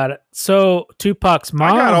talking about it, so Tupac's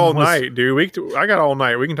mom. I got all night, dude. I got all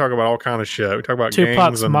night. We can talk about all kind of shit. We talk about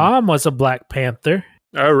Tupac's mom was a Black Panther.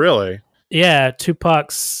 Oh, really? Yeah,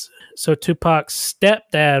 Tupac's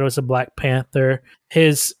stepdad was a Black Panther.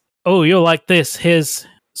 You'll like this. His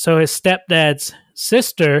stepdad's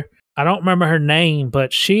sister, I don't remember her name,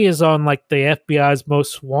 but she is on like the FBI's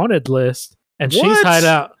most wanted list. And she's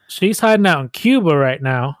hiding out in Cuba right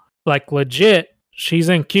now. Like legit, she's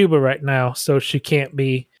in Cuba right now, so she can't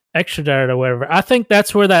be extradited or whatever. I think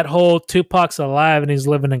that's where that whole Tupac's alive and he's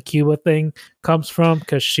living in Cuba thing comes from,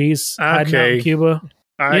 because she's hiding out in Cuba.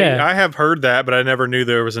 I have heard that, but I never knew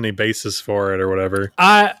there was any basis for it or whatever.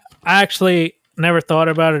 I actually never thought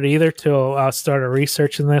about it either till I started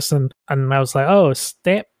researching this, and I was like, oh,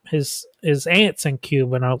 his aunt's in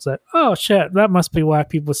Cuba, and I was like, oh shit, that must be why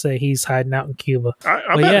people say he's hiding out in Cuba.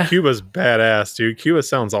 I bet Cuba's badass, dude. Cuba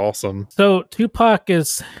sounds awesome. So Tupac he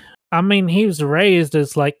was raised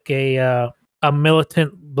as like a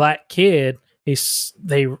militant Black kid. His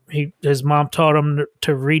mom taught him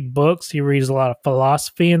to read books. He reads a lot of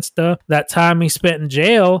philosophy and stuff. That time he spent in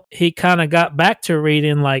jail, he kind of got back to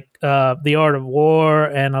reading like The Art of War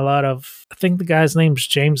and a lot of, I think the guy's name's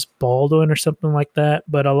James Baldwin or something like that,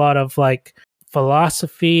 but a lot of like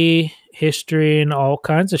philosophy, history, and all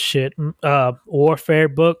kinds of shit. Warfare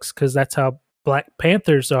books, because that's how Black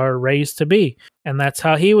Panthers are raised to be. And that's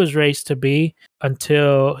how he was raised to be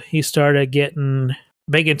until he started getting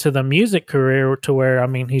big into the music career to where, I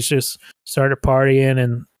mean, he's just started partying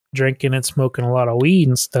and drinking and smoking a lot of weed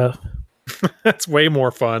and stuff. That's way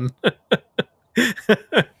more fun.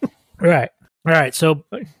 Right. All right. So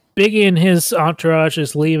Biggie and his entourage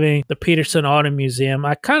is leaving the Peterson Auto Museum.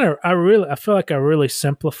 I feel like I really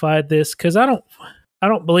simplified this because I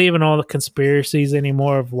don't believe in all the conspiracies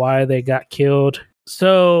anymore of why they got killed.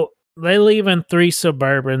 So they leave in 3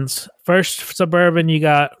 Suburbans. First Suburban, you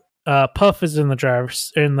got Puff is in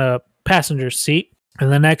the passenger seat,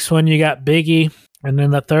 and the next one you got Biggie, and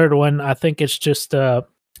then the third one I think it's just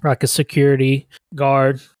like a security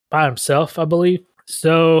guard by himself, I believe.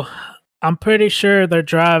 So I'm pretty sure they're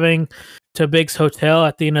driving to Big's hotel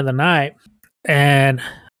at the end of the night, and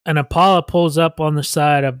an Impala pulls up on the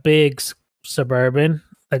side of Big's Suburban.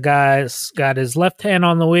 The guy's got his left hand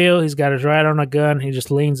on the wheel. He's got his right on a gun. He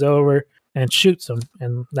just leans over and shoots him,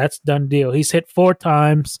 and that's done deal. He's hit 4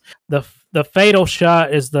 times. The fatal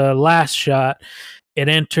shot is the last shot. It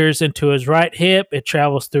enters into his right hip. It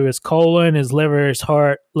travels through his colon, his liver, his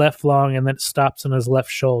heart, left lung, and then it stops in his left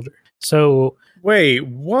shoulder. So wait,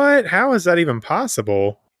 what? How is that even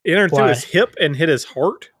possible? It entered through his hip and hit his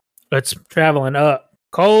heart? It's traveling up.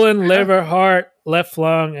 Colon, liver, heart, left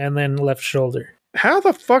lung, and then left shoulder. How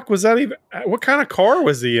the fuck was that even? What kind of car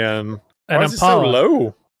was he in? Why is it so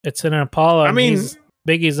low? It's an Impala. I mean,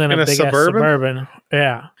 Biggie's in a big Suburban.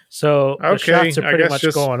 Yeah. So the shots are pretty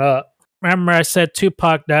much going up. Remember, I said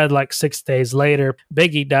Tupac died like 6 days later.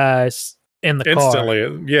 Biggie dies in the instantly.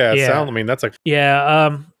 car. Yeah. I mean, that's like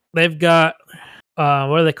they've got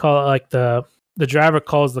what do they call it? Like the driver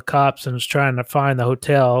calls the cops and is trying to find the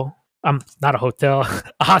hotel. Not a hotel,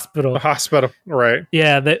 a hospital. A hospital, right?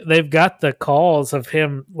 Yeah, they've got the calls of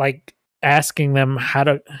him like asking them how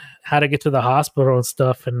to get to the hospital and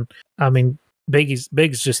stuff. And I mean, Big's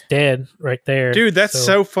just dead right there. Dude, that's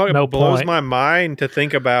so fucking blows my mind to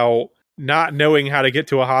think about not knowing how to get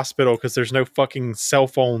to a hospital because there's no fucking cell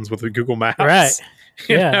phones with the Google Maps. Right.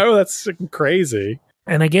 You know, that's crazy.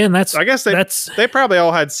 And again, I guess they probably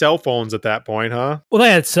all had cell phones at that point, huh? Well,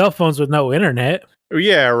 they had cell phones with no internet.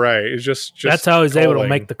 Yeah, right. It's just that's how he's able to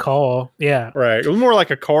make the call. Yeah. Right. It was more like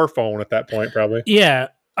a car phone at that point, probably. Yeah.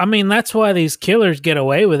 I mean, that's why these killers get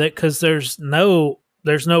away with it because there's no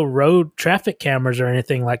road traffic cameras or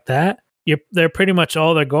anything like that. They're pretty much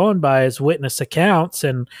all they're going by is witness accounts.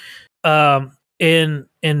 And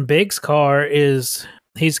in Big's car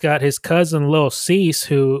he's got his cousin Lil Cease,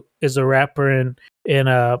 who is a rapper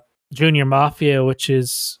in Junior Mafia, which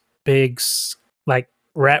is Big's like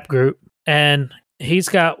rap group, and he's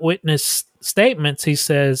got witness statements. He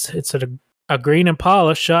says it's a green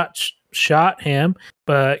Impala shot him,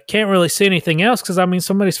 but can't really see anything else because I mean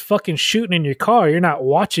somebody's fucking shooting in your car. You're not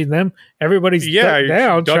watching them. Everybody's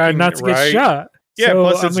down trying not to get shot. Yeah, so,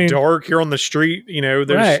 plus it's dark. You're on the street. You know,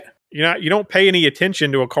 there's you don't pay any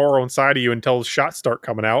attention to a car on side of you until shots start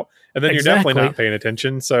coming out, and then you're definitely not paying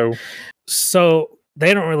attention. So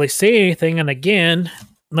they don't really see anything, and again,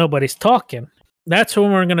 nobody's talking. That's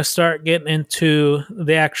when we're going to start getting into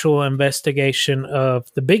the actual investigation of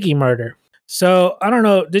the Biggie murder. So, I don't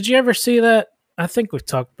know. Did you ever see that? I think we've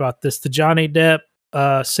talked about this. The Johnny Depp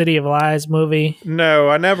City of Lies movie. No,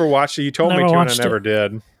 I never watched it. You told me to, and I never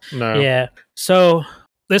did. No. Yeah. So,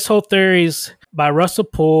 this whole theory's by Russell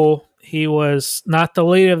Poole. He was not the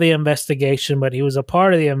lead of the investigation, but he was a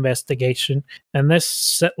part of the investigation. And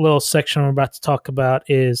this little section we're about to talk about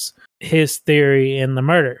is his theory in the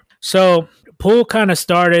murder. So, Poole kind of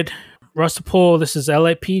started, Russell Poole, this is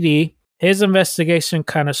LAPD. His investigation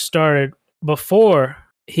kind of started before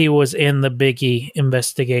he was in the Biggie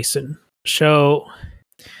investigation. So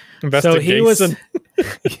he was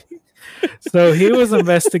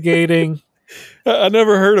investigating. I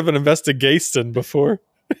never heard of an investigation before.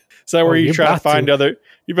 Is that where you try to find other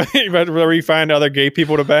where you find other gay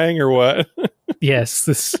people to bang or what? Yes,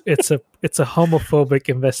 it's a homophobic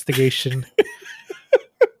investigation.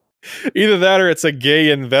 Either that or it's a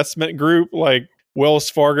gay investment group like Wells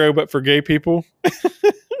Fargo, but for gay people.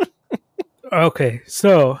 Okay,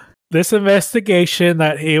 so this investigation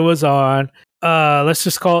that he was on, let's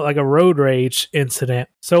just call it like a road rage incident.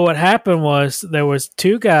 So what happened was there was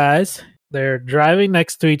 2 guys. They're driving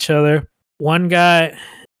next to each other. One guy's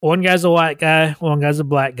a white guy. One guy's a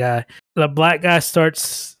black guy. The black guy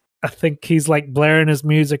starts, I think he's like blaring his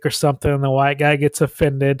music or something. And the white guy gets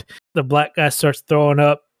offended. The black guy starts throwing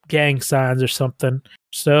up gang signs or something.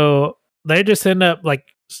 So they just end up like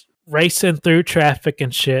racing through traffic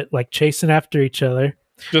and shit, like chasing after each other.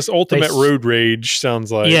 Just ultimate road rage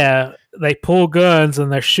sounds like. Yeah. they pull guns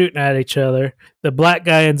and they're shooting at each other. The black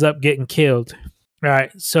guy ends up getting killed. All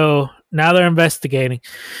right, so now they're investigating.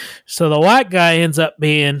 So the white guy ends up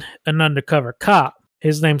being an undercover cop.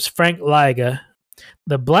 His name's Frank Liga.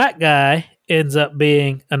 The black guy ends up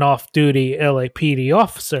being an off-duty LAPD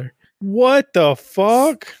officer. What the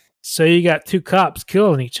fuck? So you got two cops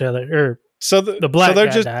killing each other, or the black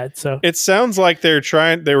guy died. So it sounds like they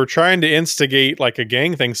were trying to instigate like a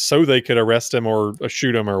gang thing so they could arrest him or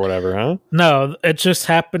shoot him or whatever, huh? No, it just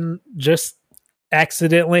happened. Just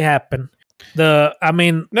accidentally happened. What I'm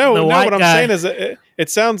saying is it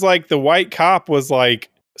sounds like the white cop was like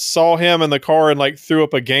saw him in the car and like threw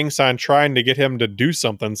up a gang sign trying to get him to do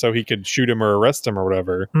something so he could shoot him or arrest him or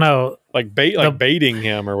whatever. No, baiting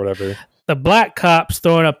him or whatever. The black cop's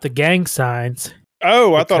throwing up the gang signs.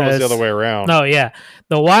 Oh, I thought it was the other way around. No, yeah.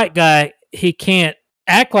 The white guy, he can't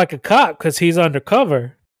act like a cop because he's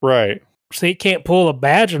undercover. Right. So he can't pull a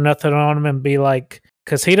badge or nothing on him and be like,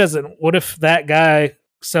 because he doesn't, what if that guy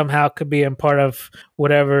somehow could be in part of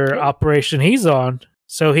whatever operation he's on?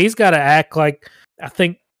 So he's got to act like, I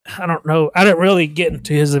don't know. I didn't really get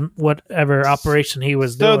into his whatever operation he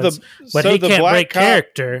was doing. But he can't break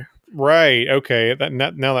character. Right. Okay.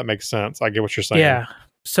 Now that makes sense. I get what you're saying. Yeah.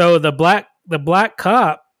 So the black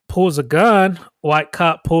cop pulls a gun, white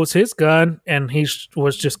cop pulls his gun, and he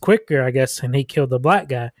was just quicker, I guess, and he killed the black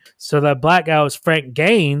guy. So the black guy was Frank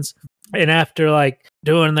Gaines, and after like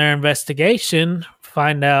doing their investigation,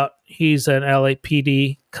 find out he's an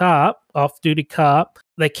LAPD cop, off-duty cop.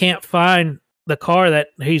 They can't find the car that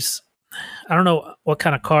I don't know what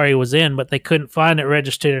kind of car he was in, but they couldn't find it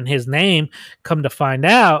registered in his name. Come to find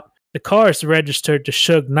out, the car is registered to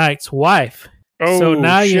Suge Knight's wife. Oh,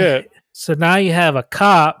 shit. So now you have a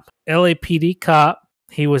cop, LAPD cop.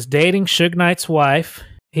 He was dating Suge Knight's wife.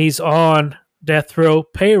 He's on death row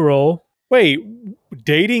payroll. Wait,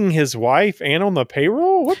 dating his wife and on the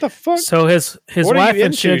payroll? What the fuck? So his what wife are you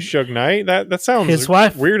and into, Suge Knight? That sounds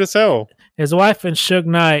weird as hell. His wife and Suge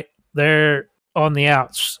Knight, they're on the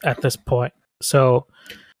outs at this point. So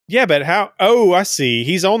yeah, but how? Oh, I see.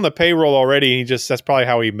 He's on the payroll already. That's probably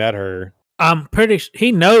how he met her. I'm pretty sure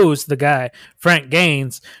he knows the guy, Frank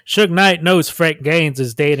Gaines. Suge Knight knows Frank Gaines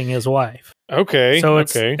is dating his wife. Okay. So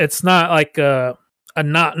it's not like a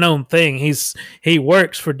not known thing. He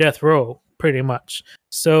works for Death Row pretty much.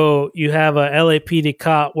 So you have a LAPD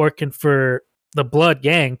cop working for the Blood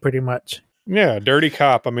Gang pretty much. Yeah, dirty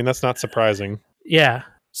cop. I mean, that's not surprising. Yeah.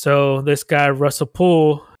 So this guy, Russell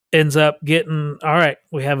Poole, ends up getting, all right,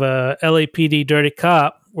 we have a LAPD dirty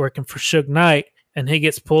cop working for Suge Knight, and he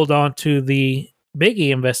gets pulled onto the Biggie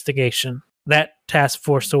investigation, that task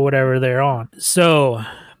force or whatever they're on. So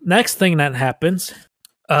next thing that happens,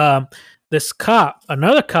 this cop,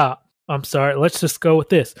 another cop, I'm sorry, let's just go with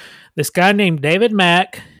this. This guy named David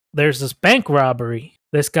Mack, there's this bank robbery.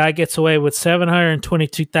 This guy gets away with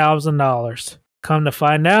 $722,000. Come to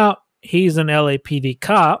find out, he's an LAPD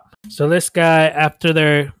cop. So this guy, after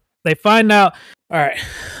they find out, all right,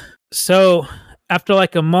 so after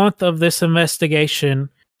like a month of this investigation,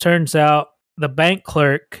 turns out the bank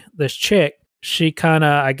clerk, this chick, she kind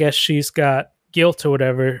of, I guess she's got guilt or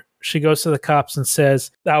whatever. She goes to the cops and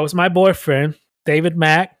says, that was my boyfriend, David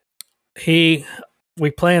Mack. We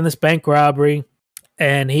planned this bank robbery,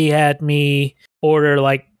 and he had me order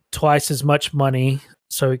like twice as much money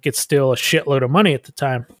so he could steal a shitload of money at the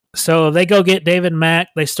time. So they go get David Mack.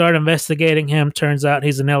 They start investigating him. Turns out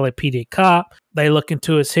he's an LAPD cop. They look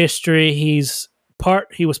into his history. He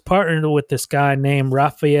was partnered with this guy named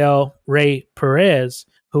Rafael Ray Perez,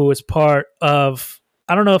 who was part of,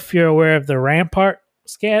 I don't know if you're aware of the Rampart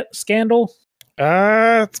scandal.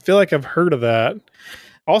 I feel like I've heard of that.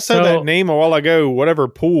 Also, that name a while ago, whatever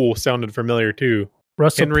Poole, sounded familiar too.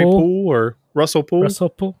 Henry Poole or Russell Poole? Russell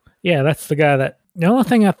Poole. Yeah, that's the guy the only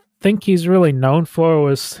thing I think he's really known for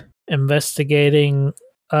was investigating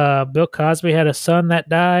Bill Cosby had a son that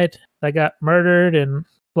died, that got murdered in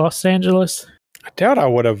Los Angeles. I doubt I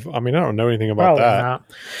would have. I mean, I don't know anything about Probably that. Not.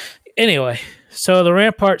 Anyway, so the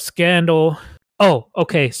Rampart scandal. Oh,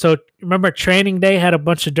 okay. So remember Training Day had a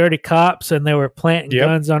bunch of dirty cops and they were planting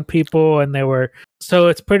guns on people, and so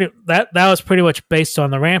it's pretty that was pretty much based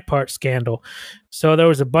on the Rampart scandal. So there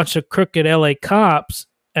was a bunch of crooked LA cops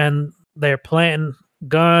and they're planting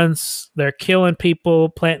guns, they're killing people,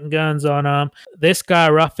 planting guns on them. This guy,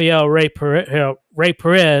 Rafael Ray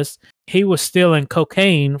Perez, he was stealing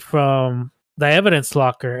cocaine from the evidence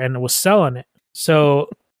locker and was selling it. So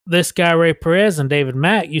this guy, Ray Perez, and David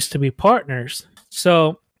Mack used to be partners.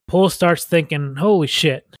 So Poole starts thinking, holy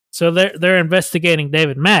shit. So they're investigating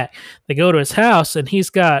David Mack. They go to his house, and he's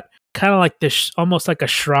got kind of like this, almost like a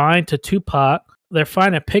shrine to Tupac they're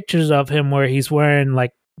finding pictures of him where he's wearing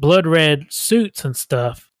like blood red suits and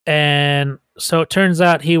stuff. And so it turns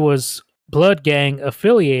out he was Blood Gang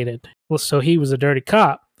affiliated. Well, so he was a dirty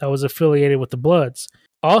cop that was affiliated with the Bloods.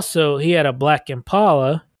 Also, he had a black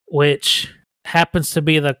Impala, which happens to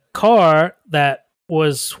be the car that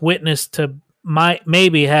was witnessed to might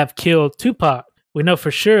maybe have killed Tupac. We know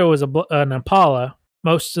for sure it was an Impala.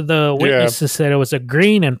 Most of the witnesses said it was a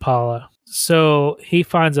green Impala. So he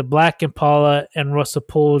finds a black Impala, and Russell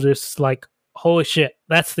Poole just like, holy shit,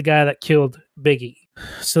 that's the guy that killed Biggie.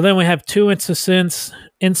 So then we have two instances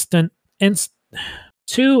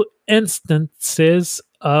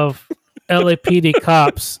of LAPD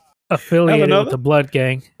cops affiliated with the Blood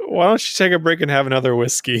Gang. Why don't you take a break and have another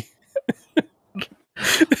whiskey?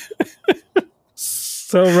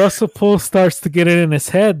 So Russell Poole starts to get it in his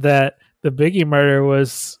head that the Biggie murder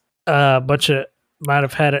was a bunch of, might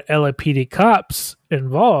have had LAPD cops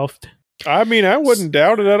involved. I mean, I wouldn't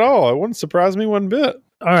doubt it at all. It wouldn't surprise me one bit.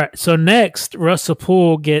 All right. So next, Russell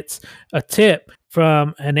Poole gets a tip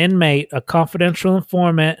from an inmate, a confidential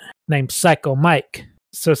informant named Psycho Mike.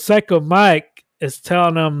 So Psycho Mike is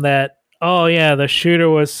telling him that, oh yeah, the shooter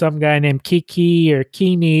was some guy named Kiki or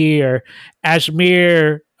Kini or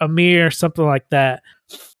Ajmer, Amir, something like that.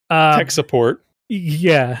 Tech support.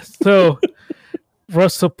 Yeah. So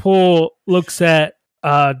Russell Poole looks at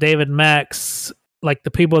David Mack's, like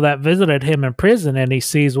the people that visited him in prison, and he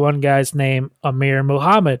sees one guy's name, Amir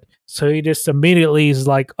Muhammad. So he just immediately is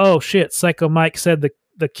like, oh shit, Psycho Mike said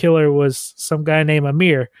the killer was some guy named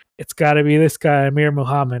Amir. It's got to be this guy, Amir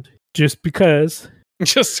Muhammad. Just because.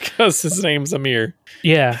 Just because his name's Amir.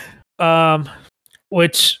 Yeah.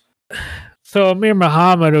 So Amir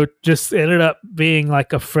Muhammad just ended up being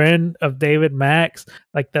like a friend of David Mack's,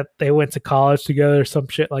 like that they went to college together or some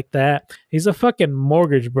shit like that. He's a fucking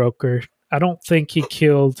mortgage broker. I don't think he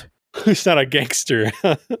killed. He's not a gangster.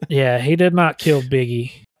 Yeah, he did not kill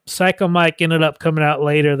Biggie. Psycho Mike ended up coming out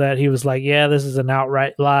later that he was like, yeah, this is an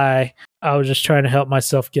outright lie. I was just trying to help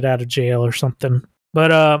myself get out of jail or something.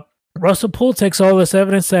 But Russell Poole takes all this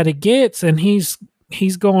evidence that he gets, and he's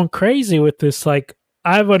going crazy with this. Like,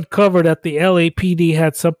 I've uncovered that the LAPD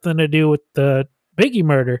had something to do with the Biggie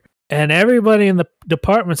murder. And everybody in the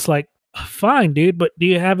department's like, fine, dude, but do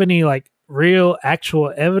you have any like real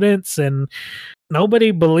actual evidence? And nobody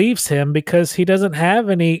believes him because he doesn't have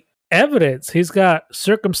any evidence. He's got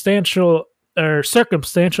circumstantial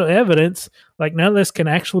evidence. Like, none of this can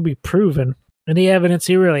actually be proven. Any evidence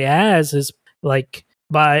he really has is like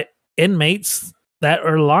by inmates that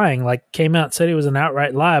are lying, like came out and said he was an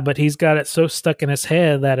outright lie, but he's got it so stuck in his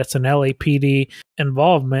head that it's an LAPD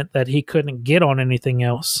involvement that he couldn't get on anything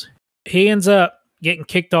else. He ends up getting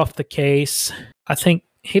kicked off the case. I think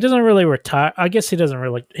he doesn't really retire. I guess he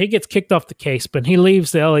gets kicked off the case, but he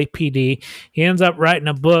leaves the LAPD. He ends up writing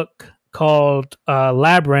a book called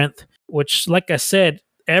Labyrinth, which, like I said,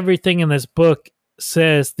 everything in this book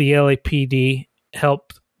says the LAPD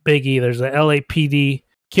helped Biggie. There's a LAPD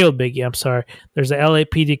killed Biggie. I'm sorry. There's a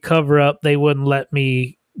LAPD cover up. They wouldn't let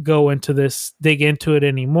me go into this, dig into it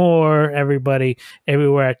anymore. Everybody,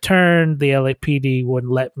 everywhere I turned, the LAPD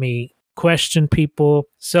wouldn't let me question people.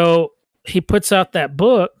 So he puts out that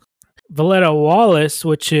book. Valletta Wallace,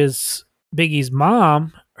 which is Biggie's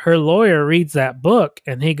mom, her lawyer reads that book,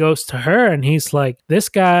 and he goes to her and he's like, this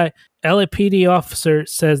guy, LAPD officer,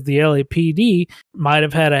 says the LAPD might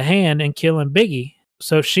have had a hand in killing Biggie.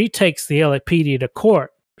 So she takes the LAPD to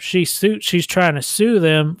court. She's trying to sue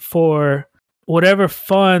them for whatever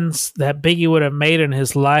funds that Biggie would have made in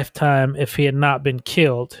his lifetime if he had not been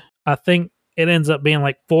killed. I think it ends up being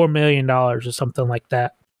like $4 million or something like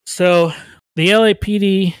that. So the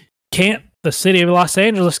LAPD the city of Los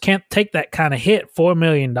Angeles can't take that kind of hit, $4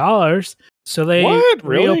 million. So they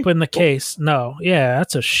reopen the case. No, yeah,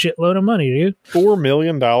 that's a shitload of money, dude. $4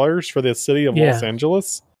 million for the city of Los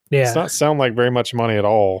Angeles? Yeah. Does not sound like very much money at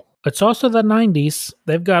all. It's also the 90s.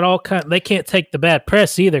 They've got all they can't take the bad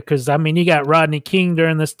press either, because, I mean, you got Rodney King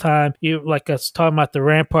during this time. Like us talking about the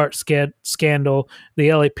Rampart scandal, the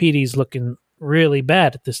LAPD's looking really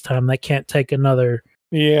bad at this time. They can't take another...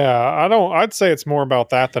 Yeah, I'd say it's more about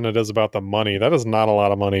that than it is about the money. That is not a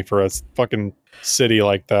lot of money for a fucking city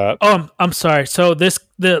like that. I'm sorry. So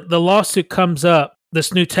the lawsuit comes up.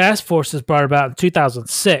 This new task force is brought about in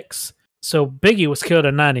 2006. So Biggie was killed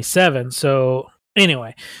in 97. So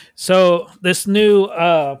anyway, so this new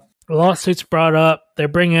lawsuit's brought up.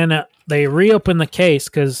 They reopen the case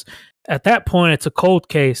because at that point it's a cold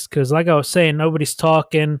case. Because like I was saying, nobody's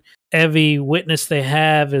talking. Every witness they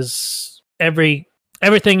have is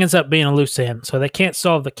everything ends up being a loose end. So they can't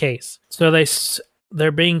solve the case. So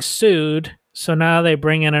they're being sued So now they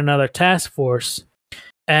bring in another task force.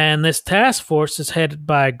 And this task force is headed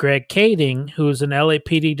by Greg Kading, who's an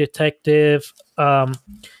LAPD detective.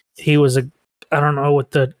 He was I don't know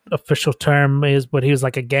what the official term is, but he was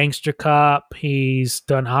like a gangster cop. He's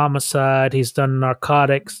done homicide. He's done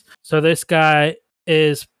narcotics. So this guy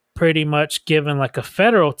is pretty much given like a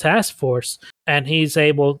federal task force, and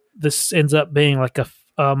this ends up being like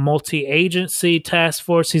a multi-agency task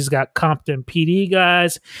force. He's got Compton PD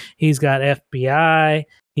guys. He's got FBI.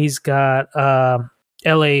 He's got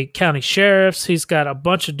LA County sheriffs. He's got a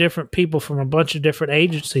bunch of different people from a bunch of different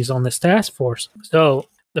agencies on this task force. So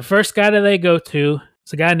the first guy that they go to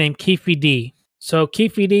is a guy named Keffe D. So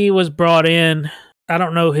Keffe D was brought in. I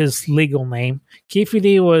don't know his legal name. Keffe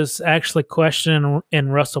D was actually questioned in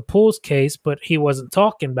Russell Poole's case, but he wasn't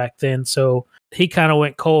talking back then. So he kind of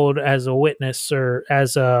went cold as a witness or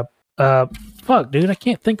as a fuck, dude. I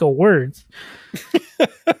can't think of words.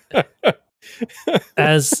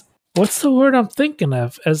 As what's the word I'm thinking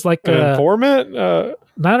of? As like an informant?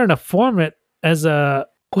 Not an informant. As a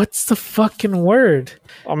what's the fucking word?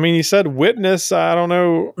 I mean, you said witness. I don't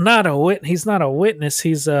know. Not a witness. He's not a witness.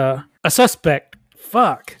 He's a suspect.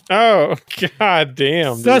 Fuck. Oh, god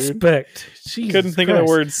damn, suspect. Dude. Couldn't think of the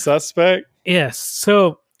word suspect. Yes.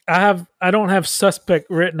 So I don't have suspect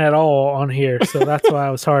written at all on here, so that's why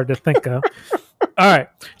it was hard to think of. All right.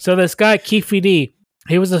 So this guy Keffe D,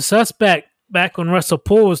 he was a suspect back when Russell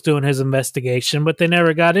Poole was doing his investigation, but they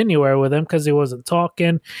never got anywhere with him because he wasn't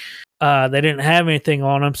talking. They didn't have anything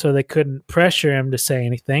on him, so they couldn't pressure him to say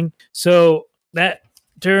anything. So that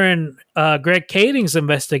during Greg Kading's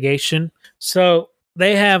investigation, so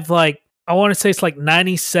they have like, I want to say it's like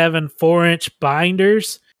 97 4-inch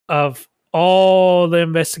binders of all the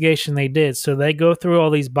investigation they did. So they go through all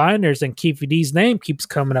these binders and Keffe D's name keeps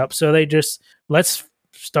coming up. So they just, let's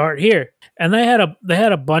start here. And they had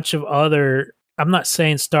a bunch of other, I'm not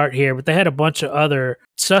saying start here, but they had a bunch of other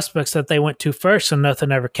suspects that they went to first and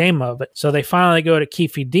nothing ever came of it. So they finally go to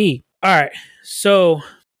Keffe D. All right. So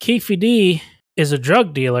Keffe D is a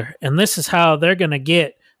drug dealer, and this is how they're going to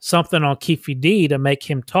get something on Keffe D to make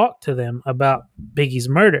him talk to them about Biggie's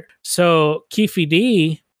murder. So Keffe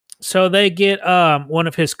D, so they get one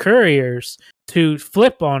of his couriers to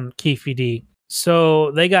flip on Keffe D.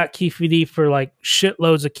 So they got Keffe D for like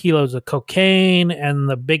shitloads of kilos of cocaine, and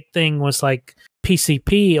the big thing was like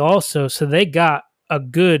PCP also. So they got a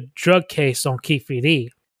good drug case on Keffe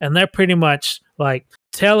D. And they're pretty much like,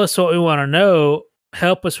 tell us what we want to know,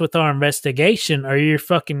 help us with our investigation, or you're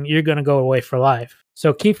going to go away for life.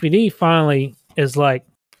 So Keffe D finally is like,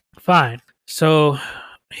 fine. So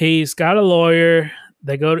he's got a lawyer.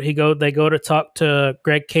 They go to talk to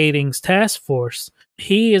Greg Kading's task force.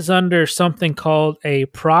 He is under something called a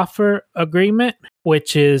proffer agreement,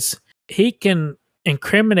 which is he can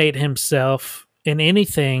incriminate himself in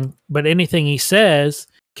anything, but anything he says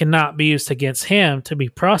cannot be used against him to be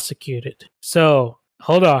prosecuted. So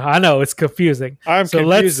hold on. I know it's confusing. I'm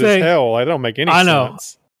confused as hell. I don't make any sense. I know.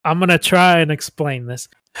 I'm going to try and explain this.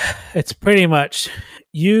 It's pretty much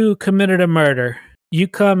you committed a murder. You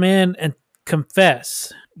come in and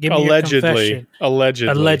confess. Give me your confession.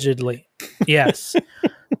 Allegedly. Yes.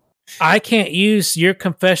 I can't use your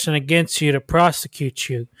confession against you to prosecute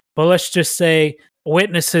you. But let's just say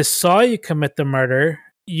witnesses saw you commit the murder.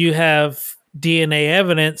 You have DNA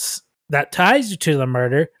evidence that ties you to the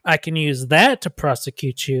murder. I can use that to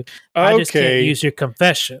prosecute you. I just can't use your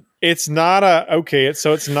confession. It's not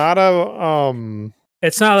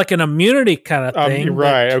it's not like an immunity kind of thing.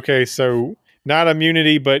 Right. Okay. So not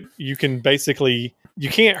immunity, but you can basically, you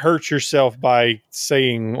can't hurt yourself by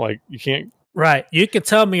saying like, you can't. Right. You can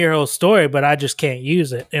tell me your whole story, but I just can't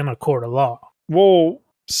use it in a court of law. Well,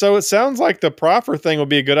 so it sounds like the proffer thing would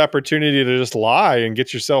be a good opportunity to just lie and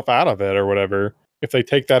get yourself out of it or whatever, if they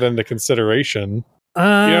take that into consideration. You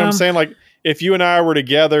know what I'm saying? Like, if you and I were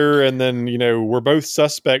together and then, we're both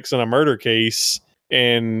suspects in a murder case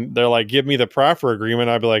and they're like, give me the proffer agreement,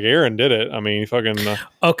 I'd be like, Aaron did it. I mean, fucking.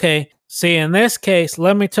 Okay. See, in this case,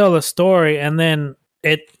 let me tell the story, and then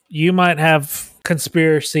you might have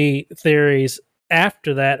conspiracy theories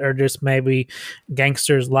after that, or just maybe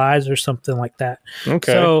gangsters' lies or something like that.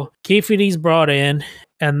 Okay. So Keffe D's brought in,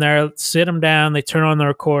 and they're sit them down. They turn on the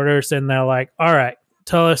recorders, and they're like, "All right,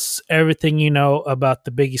 tell us everything you know about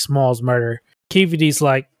the Biggie Smalls murder." Keffe D's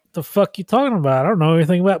like, "The fuck you talking about? I don't know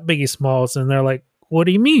anything about Biggie Smalls." And they're like, "What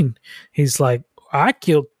do you mean?" He's like, I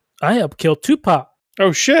helped kill Tupac."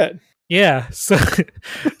 Oh shit. Yeah. So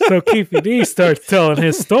Keffe D starts telling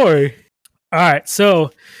his story. All right.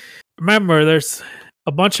 So remember, there's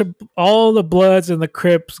a bunch of all the Bloods and the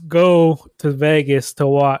Crips go to Vegas to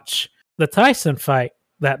watch the Tyson fight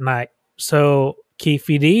that night. So Keefe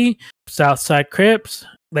D, Southside Crips,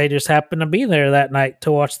 they just happened to be there that night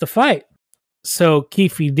to watch the fight. So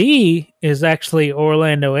Keefe D is actually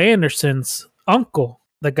Orlando Anderson's uncle,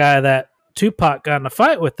 the guy that Tupac got in a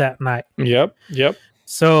fight with that night. Yep.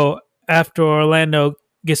 So after Orlando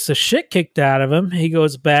gets the shit kicked out of him, he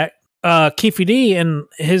goes back. Keefe D and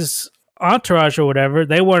his entourage or whatever,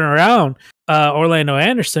 they weren't around Orlando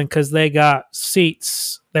Anderson because they got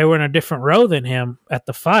seats. They were in a different row than him at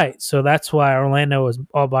the fight. So that's why Orlando was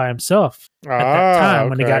all by himself at that time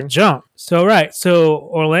when he got jumped. So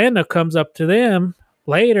Orlando comes up to them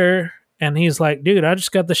later and he's like, dude, I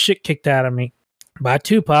just got the shit kicked out of me by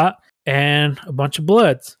Tupac and a bunch of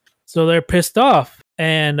Bloods. So they're pissed off.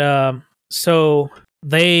 And so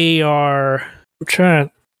they are trying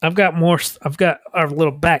to, I've got our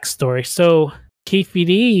little backstory. So Keefe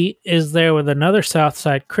D is there with another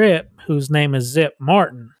Southside Crip whose name is Zip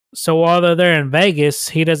Martin. So while they're there in Vegas,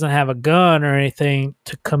 he doesn't have a gun or anything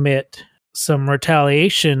to commit some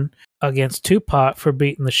retaliation against Tupac for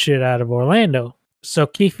beating the shit out of Orlando. So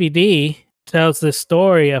Keefe D tells this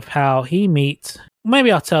story of how he meets.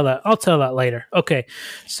 Maybe I'll tell that later. Okay.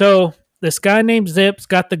 So this guy named Zip's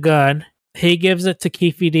got the gun. He gives it to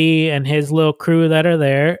Keefe D and his little crew that are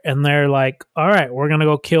there, and they're like, all right, we're going to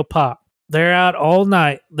go kill Pac. They're out all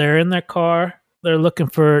night. They're in their car. They're looking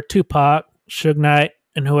for Tupac, Suge Knight,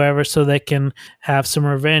 and whoever so they can have some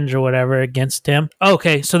revenge or whatever against him.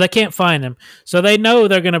 Okay, so they can't find him. So they know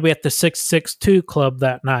they're going to be at the 662 club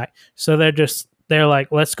that night. So they're like,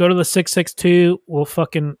 let's go to the 662. We'll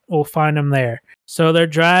find him there. So they're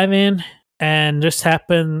driving and just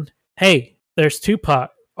happened, hey, there's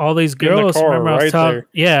Tupac. All these girls, car, remember I was telling,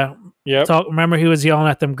 yeah. Yep. Remember he was yelling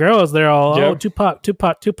at them girls. They're all, oh, Tupac.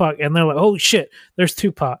 And they're like, oh, shit, there's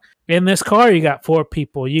Tupac. In this car, you got 4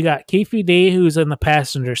 people. You got Keefe D, who's in the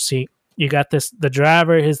passenger seat. You got the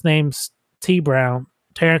driver. His name's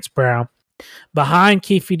Terrence Brown. Behind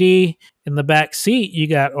Keefe D, in the back seat, you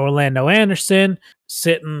got Orlando Anderson.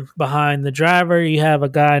 Sitting behind the driver, you have a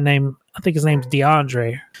guy named, I think his name's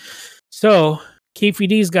DeAndre. So Keefe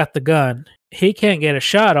D's got the gun. He can't get a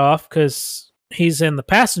shot off because he's in the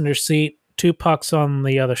passenger seat. Tupac's on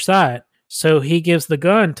the other side. So he gives the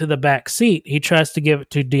gun to the back seat. He tries to give it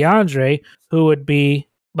to DeAndre, who would be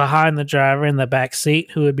behind the driver in the back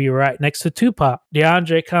seat, who would be right next to Tupac.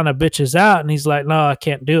 DeAndre kind of bitches out, and he's like, no, I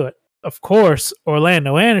can't do it. Of course,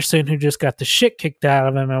 Orlando Anderson, who just got the shit kicked out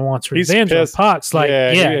of him and wants revenge on Pac's like,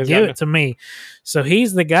 yeah, give it to me. So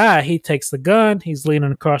he's the guy. He takes the gun. He's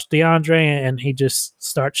leaning across DeAndre, and he just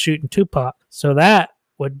starts shooting Tupac. So that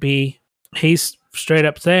would be, he's straight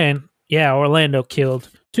up saying, yeah, Orlando killed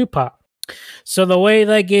Tupac. So the way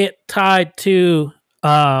they get tied to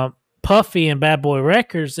Puffy and Bad Boy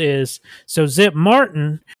Records is, so Zip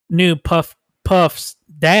Martin knew Puff's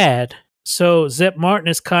dad. So Zip Martin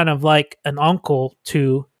is kind of like an uncle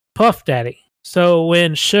to Puff Daddy. So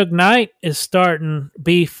when Suge Knight is starting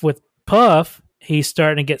beef with Puff, he's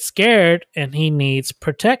starting to get scared and he needs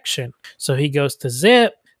protection. So he goes to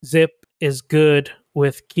Zip. Zip is good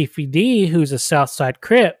with Keefe D, who's a Southside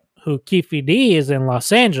Crip, who Keefe D is in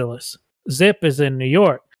Los Angeles. Zip is in New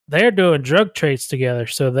York. They're doing drug trades together.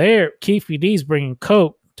 So Keefe D's bringing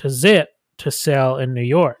coke to Zip to sell in New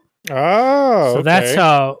York. Oh, so okay.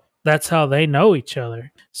 that's how they know each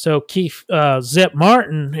other. So Zip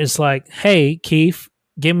Martin is like, hey, Keefe,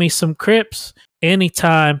 give me some Crips.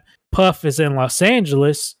 Anytime Puff is in Los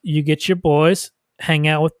Angeles, you get your boys, hang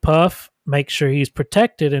out with Puff, make sure he's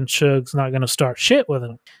protected, and Suge's not going to start shit with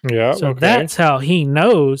him. Yeah. So that's how he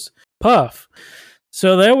knows Puff.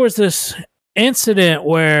 So there was this incident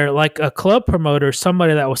where, like, a club promoter,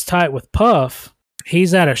 somebody that was tight with Puff,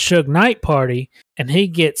 he's at a Suge Knight party, and he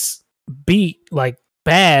gets beat, like,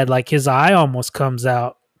 bad, like his eye almost comes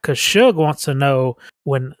out, because Suge wants to know,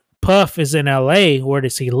 when Puff is in LA, where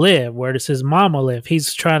does he live? Where does his mama live?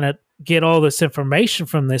 He's trying to get all this information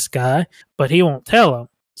from this guy, but he won't tell him.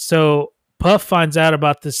 So Puff finds out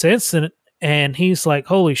about this incident, and he's like,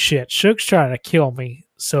 holy shit, Suge's trying to kill me.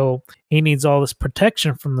 So he needs all this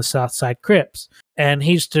protection from the Southside Crips. And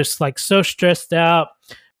he's just like so stressed out.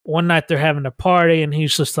 One night they're having a party, and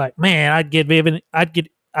he's just like, man, I'd give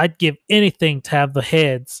anything to have the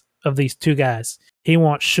heads of these two guys. He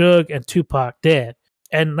wants Suge and Tupac dead.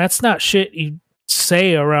 And that's not shit you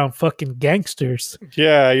say around fucking gangsters.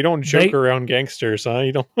 Yeah, you don't joke around gangsters, huh?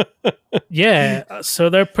 You don't. Yeah,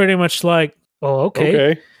 so they're pretty much like, oh,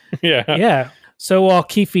 okay. Yeah. Yeah. So while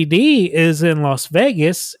Keefe D is in Las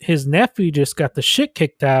Vegas, his nephew just got the shit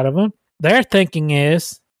kicked out of him. Their thinking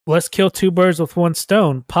is, let's kill 2 birds with 1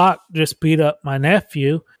 stone. Pac just beat up my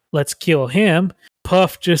nephew. Let's kill him.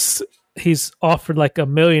 Puff just he's offered like $1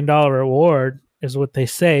 million reward, is what they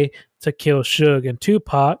say, to kill Suge and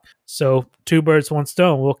Tupac. So 2 birds, 1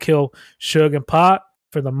 stone. We'll kill Suge and Pac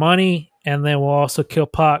for the money, and then we'll also kill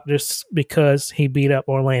Pac just because he beat up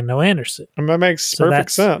Orlando Anderson. And that makes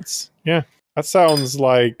perfect sense. Yeah, that sounds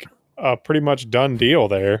like a pretty much done deal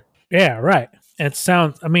there. Yeah, right. It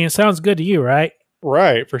sounds good to you, right?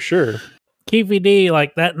 Right, for sure. Keefy D,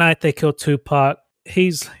 like that night they killed Tupac.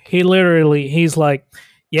 He's like,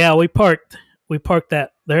 yeah, we parked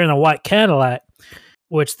that. They're in a white Cadillac,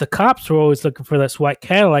 which the cops were always looking for this white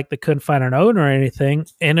Cadillac. They couldn't find an owner or anything.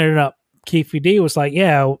 Ended up, Keefy D was like,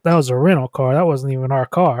 yeah, that was a rental car. That wasn't even our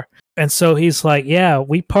car. And so he's like, yeah,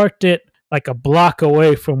 we parked it like a block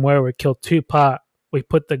away from where we killed Tupac. We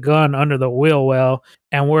put the gun under the wheel well,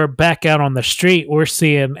 and we're back out on the street. We're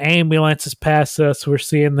seeing ambulances pass us. We're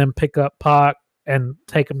seeing them pick up Pac and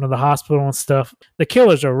take him to the hospital and stuff. The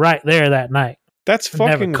killers are right there that night. That's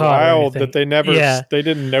fucking wild that they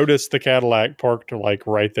didn't notice the Cadillac parked like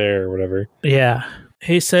right there or whatever. Yeah.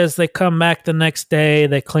 He says they come back the next day,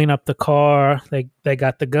 they clean up the car, they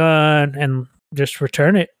got the gun and just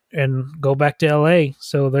return it and go back to LA.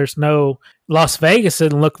 So there's no Las Vegas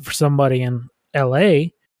isn't looking for somebody in LA.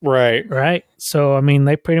 Right. So I mean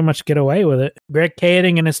they pretty much get away with it. Greg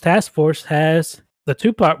Kading and his task force has the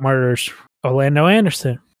Tupac murderers, Orlando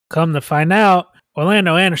Anderson. Come to find out,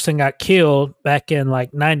 Orlando Anderson got killed back in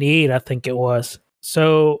like 98, I think it was.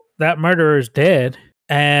 So that murderer is dead.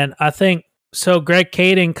 And I think, so Greg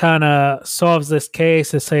Kading kind of solves this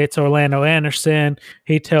case and say it's Orlando Anderson.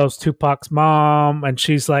 He tells Tupac's mom, and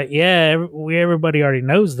she's like, yeah, everybody already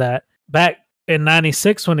knows that. Back in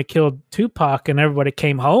 96 when he killed Tupac and everybody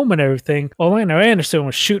came home and everything, Orlando Anderson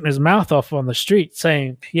was shooting his mouth off on the street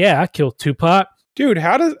saying, yeah, I killed Tupac. Dude,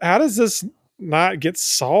 how does this not get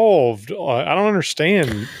solved? I don't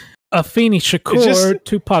understand. Afeni Shakur,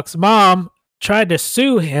 Tupac's mom, tried to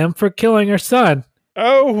sue him for killing her son.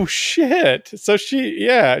 Oh shit! So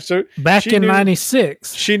back in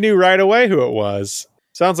 96, she knew right away who it was.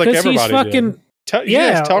 Sounds like everybody he's fucking, did.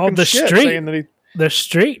 He's talking the shit, street. Saying that the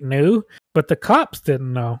street knew, but the cops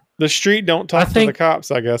didn't know. The street don't talk to the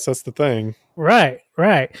cops. I guess that's the thing. Right.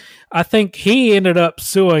 I think he ended up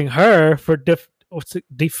suing her for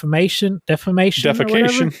defamation.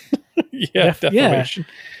 Defecation. Defamation.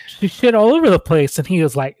 She shit all over the place, and he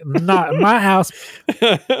was like, "Not in my house."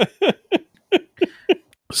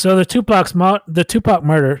 So the Tupac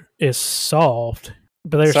murder is solved,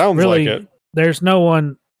 but there's no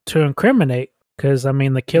one to incriminate because I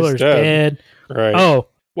mean the killer's dead. Right. Oh,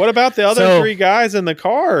 what about the other 3 guys in the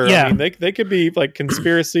car? Yeah, I mean, they could be like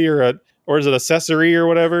conspiracy or is it accessory or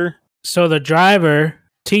whatever? So the driver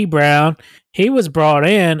T Brown, he was brought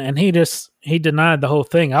in and he denied the whole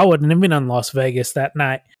thing. I wouldn't have been in Las Vegas that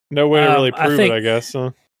night. No way to really prove it, I guess.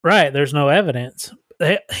 Huh? Right. There's no evidence.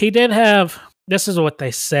 He did have. This is what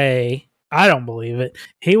they say. I don't believe it.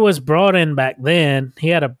 He was brought in back then. He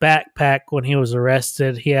had a backpack when he was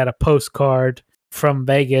arrested. He had a postcard from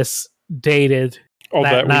Vegas dated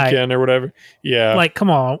that night. Weekend or whatever. Yeah. Like, come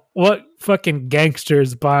on. What fucking gangster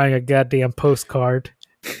is buying a goddamn postcard?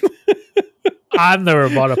 I've never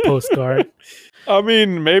bought a postcard. I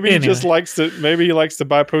mean, maybe he just likes to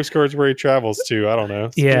buy postcards where he travels to. I don't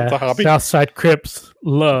know. It's a hobby. Southside Crips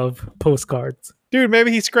love postcards. Dude,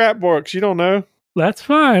 maybe he scrapbooks. You don't know. That's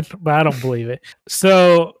fine, but I don't believe it.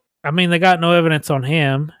 So, I mean, they got no evidence on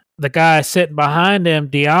him. The guy sitting behind him,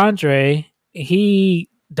 DeAndre, he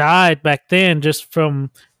died back then just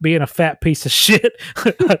from being a fat piece of shit.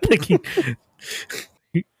 I think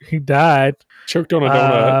he died. Choked on a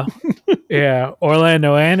donut. Yeah.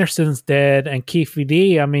 Orlando Anderson's dead, and Keefy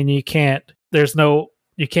D, I mean, you can't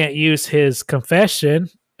use his confession,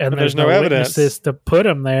 and there's no evidence to put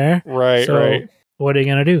him there. Right. What are you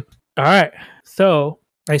going to do? All right. So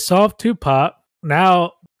they solved Tupac.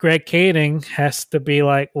 Now Greg Kading has to be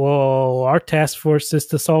like, well, our task force is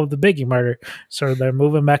to solve the Biggie murder. So they're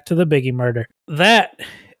moving back to the Biggie murder. That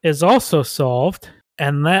is also solved.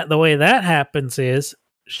 And the way that happens is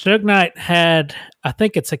Suge Knight had, I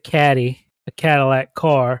think it's a Cadillac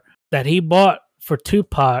car that he bought for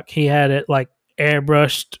Tupac. He had it like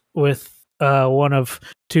airbrushed with one of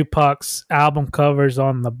Tupac's album covers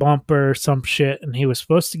on the bumper or some shit, and he was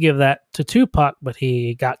supposed to give that to Tupac, but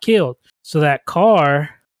he got killed. So that car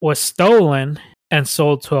was stolen and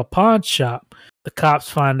sold to a pawn shop. The cops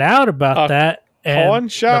find out about that. Pawn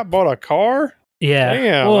shop bought a car? Yeah.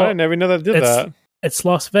 Damn, I didn't even know that did that. It's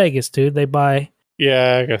Las Vegas, dude. They buy...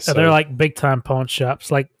 Yeah, I guess so. They're like big-time pawn shops.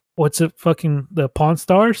 Like, what's it, fucking the Pawn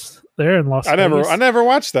Stars? They're in Las Vegas. I never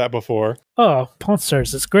watched that before. Oh, Pawn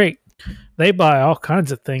Stars is great. They buy all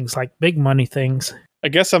kinds of things, like big money things. I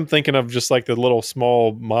guess I'm thinking of just like the little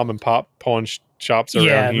small mom and pop pawn shops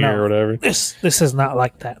around here or whatever. This is not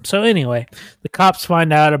like that. So anyway, the cops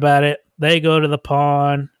find out about it. They go to the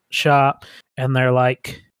pawn shop and they're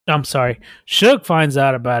like, I'm sorry, Suge finds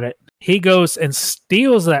out about it. He goes and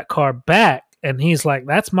steals that car back and he's like,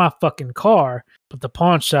 that's my fucking car. But the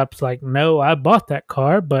pawn shop's like, no, I bought that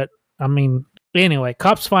car. But I mean, anyway,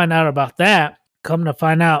 cops find out about that. Come to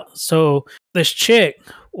find out, so this chick,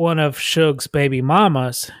 one of Suge's baby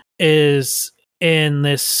mamas, is in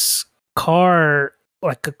this car,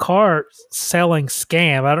 like a car selling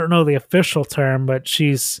scam. I don't know the official term, but she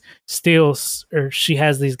has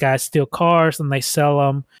these guys steal cars and they sell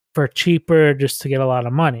them for cheaper just to get a lot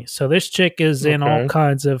of money. So this chick is in all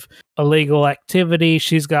kinds of illegal activity.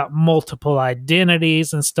 She's got multiple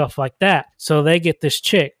identities and stuff like that. So they get this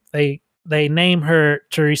chick. They name her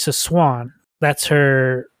Teresa Swan. That's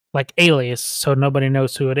her like alias, so nobody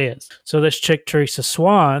knows who it is. So this chick, Teresa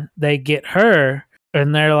Swan, they get her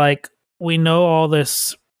and they're like, we know all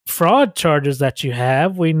this fraud charges that you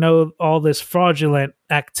have. We know all this fraudulent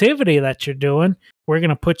activity that you're doing. We're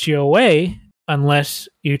going to put you away unless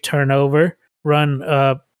you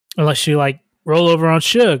unless you like roll over on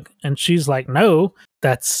Suge. And she's like, no,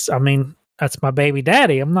 that's my baby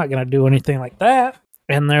daddy. I'm not going to do anything like that.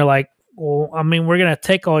 And they're like, well, I mean, we're going to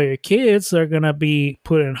take all your kids. They're going to be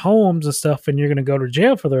put in homes and stuff, and you're going to go to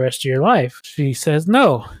jail for the rest of your life. She says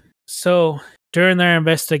no. So during their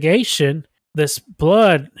investigation, this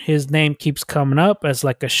Blood, his name keeps coming up as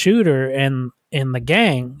like a shooter in the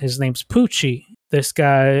gang. His name's Poochie. This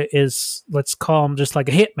guy is, let's call him just like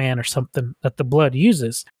a hitman or something that the Blood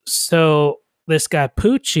uses. So this guy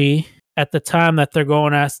Poochie, at the time that they're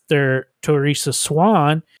going after Teresa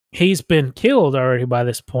Swan, he's been killed already by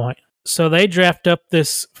this point. So they draft up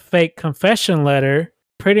this fake confession letter.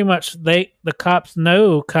 Pretty much the cops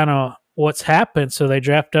know kind of what's happened. So they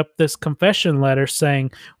draft up this confession letter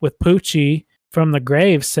saying, with Poochie from the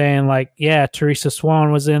grave saying like, yeah, Teresa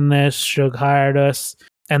Swan was in this, Suge hired us.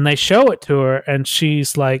 And they show it to her and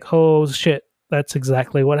she's like, oh shit, that's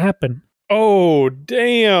exactly what happened. Oh,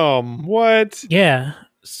 damn. What? Yeah.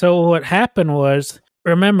 So what happened was,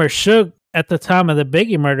 remember, Suge at the time of the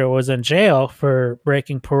Biggie murder was in jail for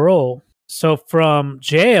breaking parole. So from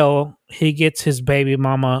jail, he gets his baby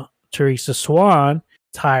mama, Teresa Swan,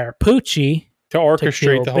 to hire Poochie to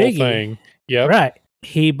orchestrate the whole Biggie. thing. Yep. Right.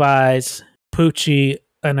 He buys Poochie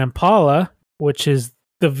an Impala, which is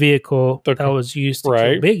the vehicle that was used to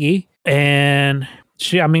kill Biggie. And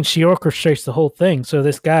she orchestrates the whole thing. So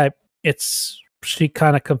this guy, she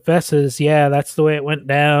kind of confesses, yeah, that's the way it went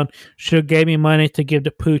down. Suge gave me money to give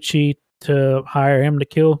to Poochie to hire him to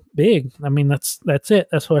kill Big. I mean, that's it.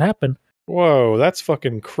 That's what happened. Whoa, that's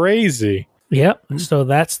fucking crazy. Yep. So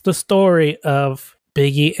that's the story of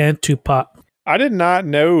Biggie and Tupac. I did not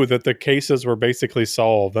know that the cases were basically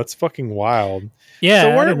solved. That's fucking wild. Yeah,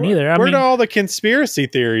 so I didn't either. Where do all the conspiracy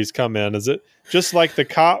theories come in? Is it just like the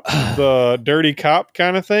cop, the dirty cop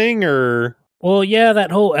kind of thing, or? Well, yeah,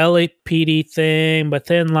 that whole LAPD thing, but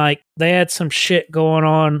then like they had some shit going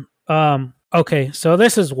on. Okay, so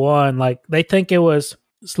this is one, like they think it's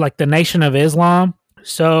like the Nation of Islam.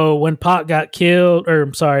 So when Pac got killed,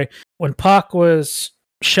 when Pac was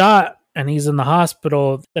shot and he's in the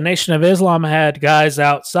hospital, the Nation of Islam had guys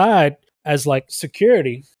outside as like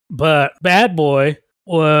security. But Bad Boy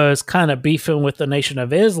was kind of beefing with the Nation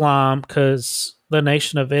of Islam because the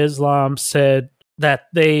Nation of Islam said that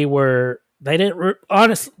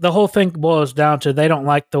honestly, the whole thing boils down to they don't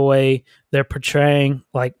like the way they're portraying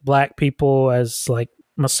like black people as like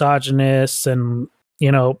misogynists and,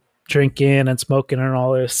 drinking and smoking and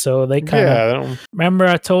all this. So they kind of remember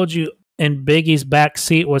I told you in Biggie's back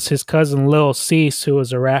seat was his cousin Lil Cease, who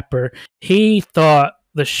was a rapper. He thought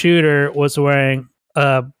the shooter was wearing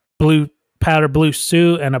a powder blue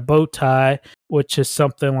suit and a bow tie, which is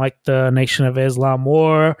something like the Nation of Islam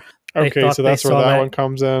wore. Okay, so that's where that one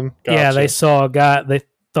comes in. Gotcha. Yeah, they saw a guy. They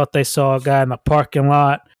thought they saw a guy in the parking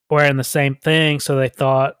lot wearing the same thing, so they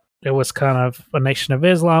thought it was kind of a Nation of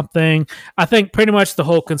Islam thing. I think pretty much the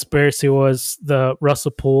whole conspiracy was the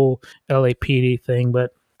Russell Poole LAPD thing,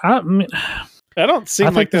 but I don't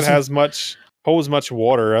seem like that holds much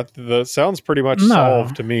water. That sounds pretty much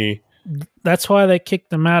solved to me. That's why they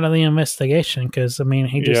kicked him out of the investigation because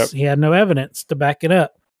he had no evidence to back it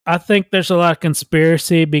up. I think there's a lot of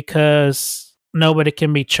conspiracy because nobody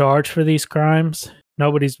can be charged for these crimes.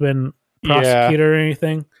 Nobody's been prosecuted or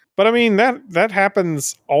anything. But I mean that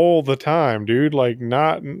happens all the time, dude. Like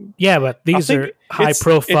not. Yeah, but these are high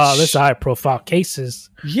profile. This is high profile cases.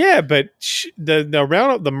 Yeah, but the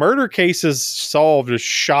amount of the murder cases solved is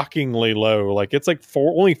shockingly low. Like it's like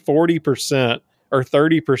only 40% or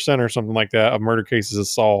 30% or something like that of murder cases is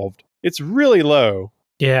solved. It's really low.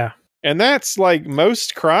 Yeah. And that's like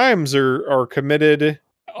most crimes are committed.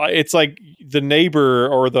 It's like the neighbor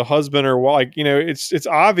or the husband or like, it's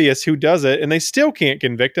obvious who does it and they still can't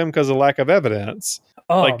convict them because of lack of evidence.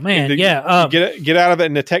 Oh, like, man. Get out of it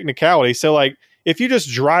in a technicality. So like if you just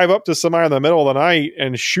drive up to somebody in the middle of the night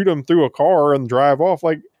and shoot them through a car and drive off,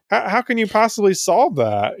 like how can you possibly solve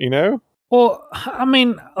that? Well, I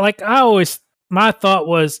mean, like my thought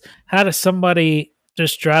was, how does somebody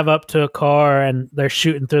just drive up to a car and they're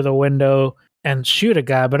shooting through the window and shoot a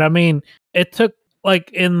guy? But I mean, it took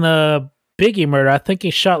like in the Biggie murder, I think he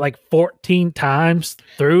shot like 14 times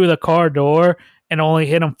through the car door and only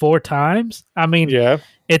hit him 4 times. I mean, yeah,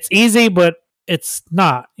 it's easy, but it's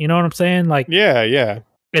not. You know what I'm saying? Like, yeah.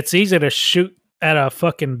 It's easy to shoot at a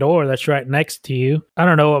fucking door that's right next to you. I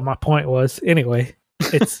don't know what my point was. Anyway,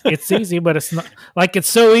 it's easy, but it's not like it's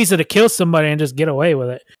so easy to kill somebody and just get away with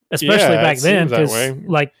it, especially back then, because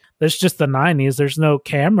like there's just the 90s. There's no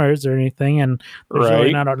cameras or anything, and there's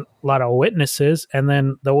really not a lot of witnesses. And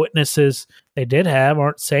then the witnesses they did have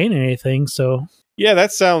aren't saying anything. So yeah,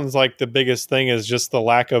 that sounds like the biggest thing is just the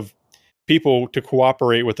lack of people to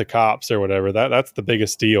cooperate with the cops or whatever. That's the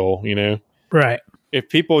biggest deal, Right.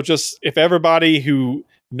 If everybody who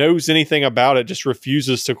knows anything about it just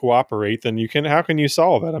refuses to cooperate, then how can you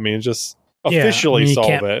solve it? I mean, just officially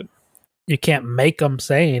solve it. You can't make them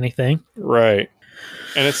say anything. Right.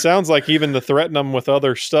 And it sounds like even to threaten them with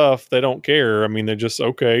other stuff, they don't care. I mean, they're just,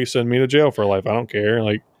 okay, send me to jail for life. I don't care.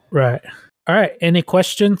 Like, right. All right. Any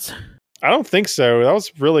questions? I don't think so. That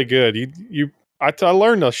was really good. I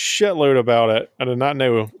learned a shitload about it. I did not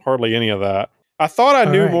know hardly any of that. I thought I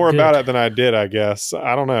knew more about it than I did, I guess.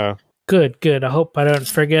 I don't know. Good. I hope I don't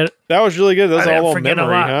forget it. That was really good. That was all on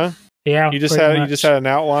memory, huh? Yeah. You just had an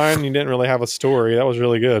outline. You didn't really have a story. That was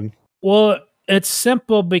really good. Well, it's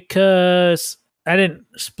simple because I didn't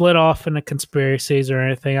split off into conspiracies or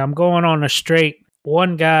anything. I'm going on a straight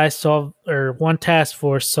one task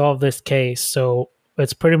force solved this case. So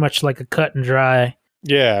it's pretty much like a cut and dry.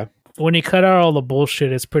 Yeah. When you cut out all the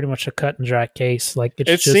bullshit, it's pretty much a cut and dry case. Like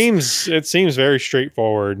it seems very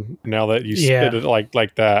straightforward now that you spit it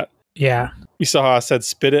like that. Yeah. You saw how I said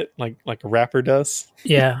spit it like a rapper does?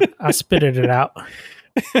 Yeah, I spitted it out.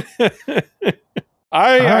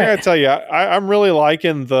 I gotta tell you, I'm really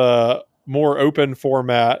liking the more open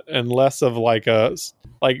format and less of like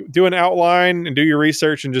do an outline and do your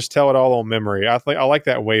research and just tell it all on memory. I like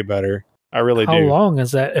that way better. I really do. How long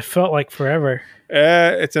is that? It felt like forever.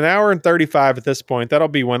 It's an hour and 35 at this point. That'll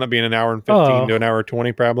wind up being an hour and 15 to an hour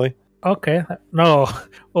 20 probably. Okay. No.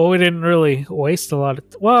 Well, we didn't really waste a lot of...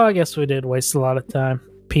 Well, I guess we did waste a lot of time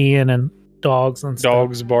peeing and dogs and stuff.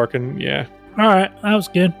 Dogs barking, yeah. All right. That was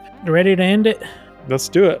good. You ready to end it? Let's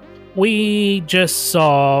do it. We just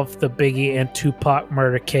solved the Biggie and Tupac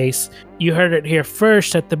murder case. You heard it here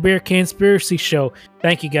first at the Beer Conspiracy Show.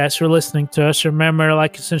 Thank you guys for listening to us. Remember to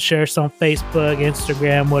like us and share us on Facebook,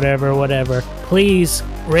 Instagram, whatever. Please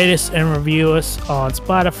rate us and review us on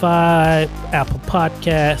Spotify, Apple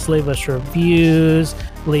Podcasts. Leave us reviews,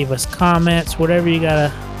 leave us comments, whatever you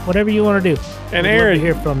want to do. And We'd Aaron, love to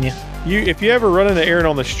hear from you. If you ever run into Aaron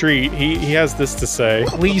on the street, he has this to say.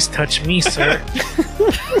 Please touch me, sir.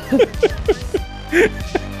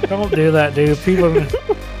 Don't do that, dude. People,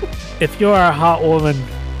 if you are a hot woman,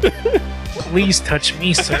 please touch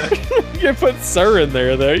me, sir. You can put sir in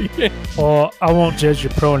there, though. Well, I won't judge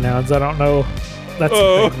your pronouns. I don't know. That's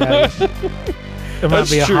the thing, Maddie. It might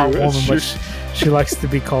be a hot woman, but she likes to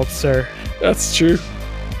be called sir. That's true.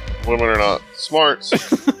 Women are not smart.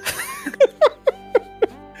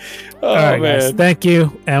 All right, guys. Thank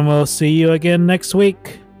you, and we'll see you again next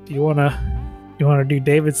week. Do you wanna do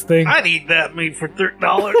David's thing? I'd eat that meat for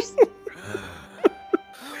 $30.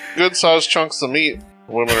 Good sized chunks of meat.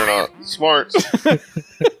 Women are not smart.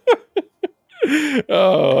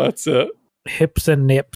 Oh, that's it. Hips and nips.